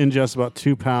person ingests about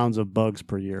 2 pounds of bugs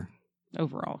per year.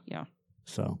 Overall, yeah.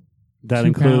 So that 2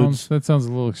 includes pounds, that sounds a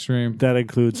little extreme. that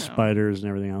includes No. spiders and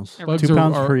everything else. Bugs 2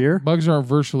 pounds per year? Bugs are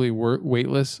virtually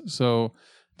weightless. So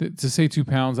to say 2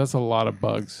 pounds, that's a lot of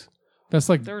bugs. That's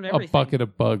like They're in a everything. bucket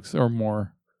of bugs or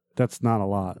more. That's not a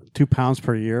lot. 2 pounds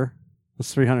per year?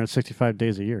 That's 365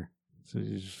 days a year. So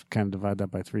you just kind of divide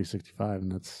that by 365,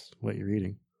 and that's what you're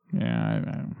eating.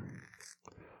 Yeah.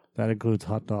 That includes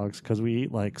hot dogs, because we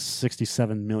eat like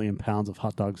 67 million pounds of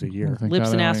hot dogs a I year. don't think- Lips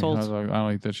I and don't eat assholes. hot dog. I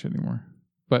don't eat that shit anymore.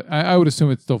 But I would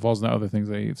assume it still falls into other things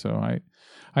I eat. So I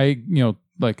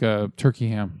like turkey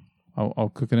ham.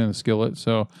 I'll cook it in a skillet.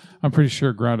 So I'm pretty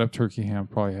sure ground up turkey ham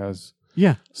probably has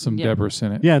Yeah. some Yeah. Debris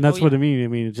in it. Yeah, and that's Oh, what I mean. I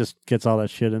mean, it just gets all that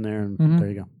shit in there, and Mhm. there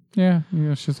you go.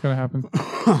 Yeah, shit's gotta happen.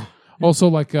 Also,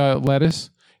 like lettuce.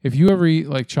 If you ever eat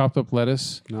like chopped up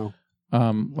lettuce, No.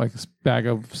 like a bag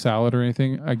of salad or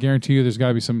anything, I guarantee you there's got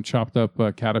to be some chopped up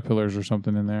caterpillars or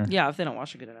something in there. Yeah, if they don't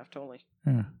wash it good enough, totally.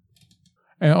 Yeah.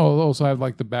 And also I have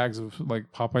like the bags of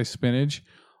like Popeye spinach.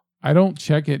 I don't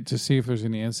check it to see if there's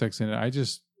any insects in it. I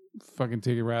just fucking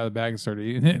take it right out of the bag and start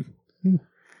eating it.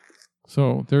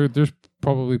 So there's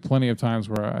probably plenty of times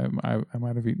where I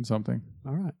might have eaten something.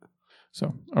 All right.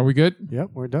 So, are we good? Yep,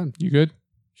 we're done. You good?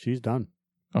 She's done.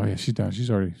 Oh yeah, she's done. She's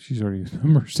already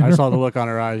immersed. In I her saw the look on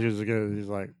her eyes. She was good. She's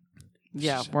like,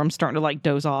 Yeah, where I'm starting to like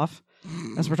doze off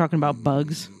as we're talking about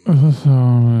bugs.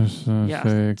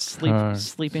 Yeah,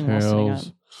 sleeping while sitting up.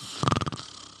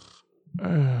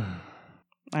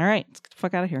 All right, let's get the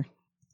fuck out of here.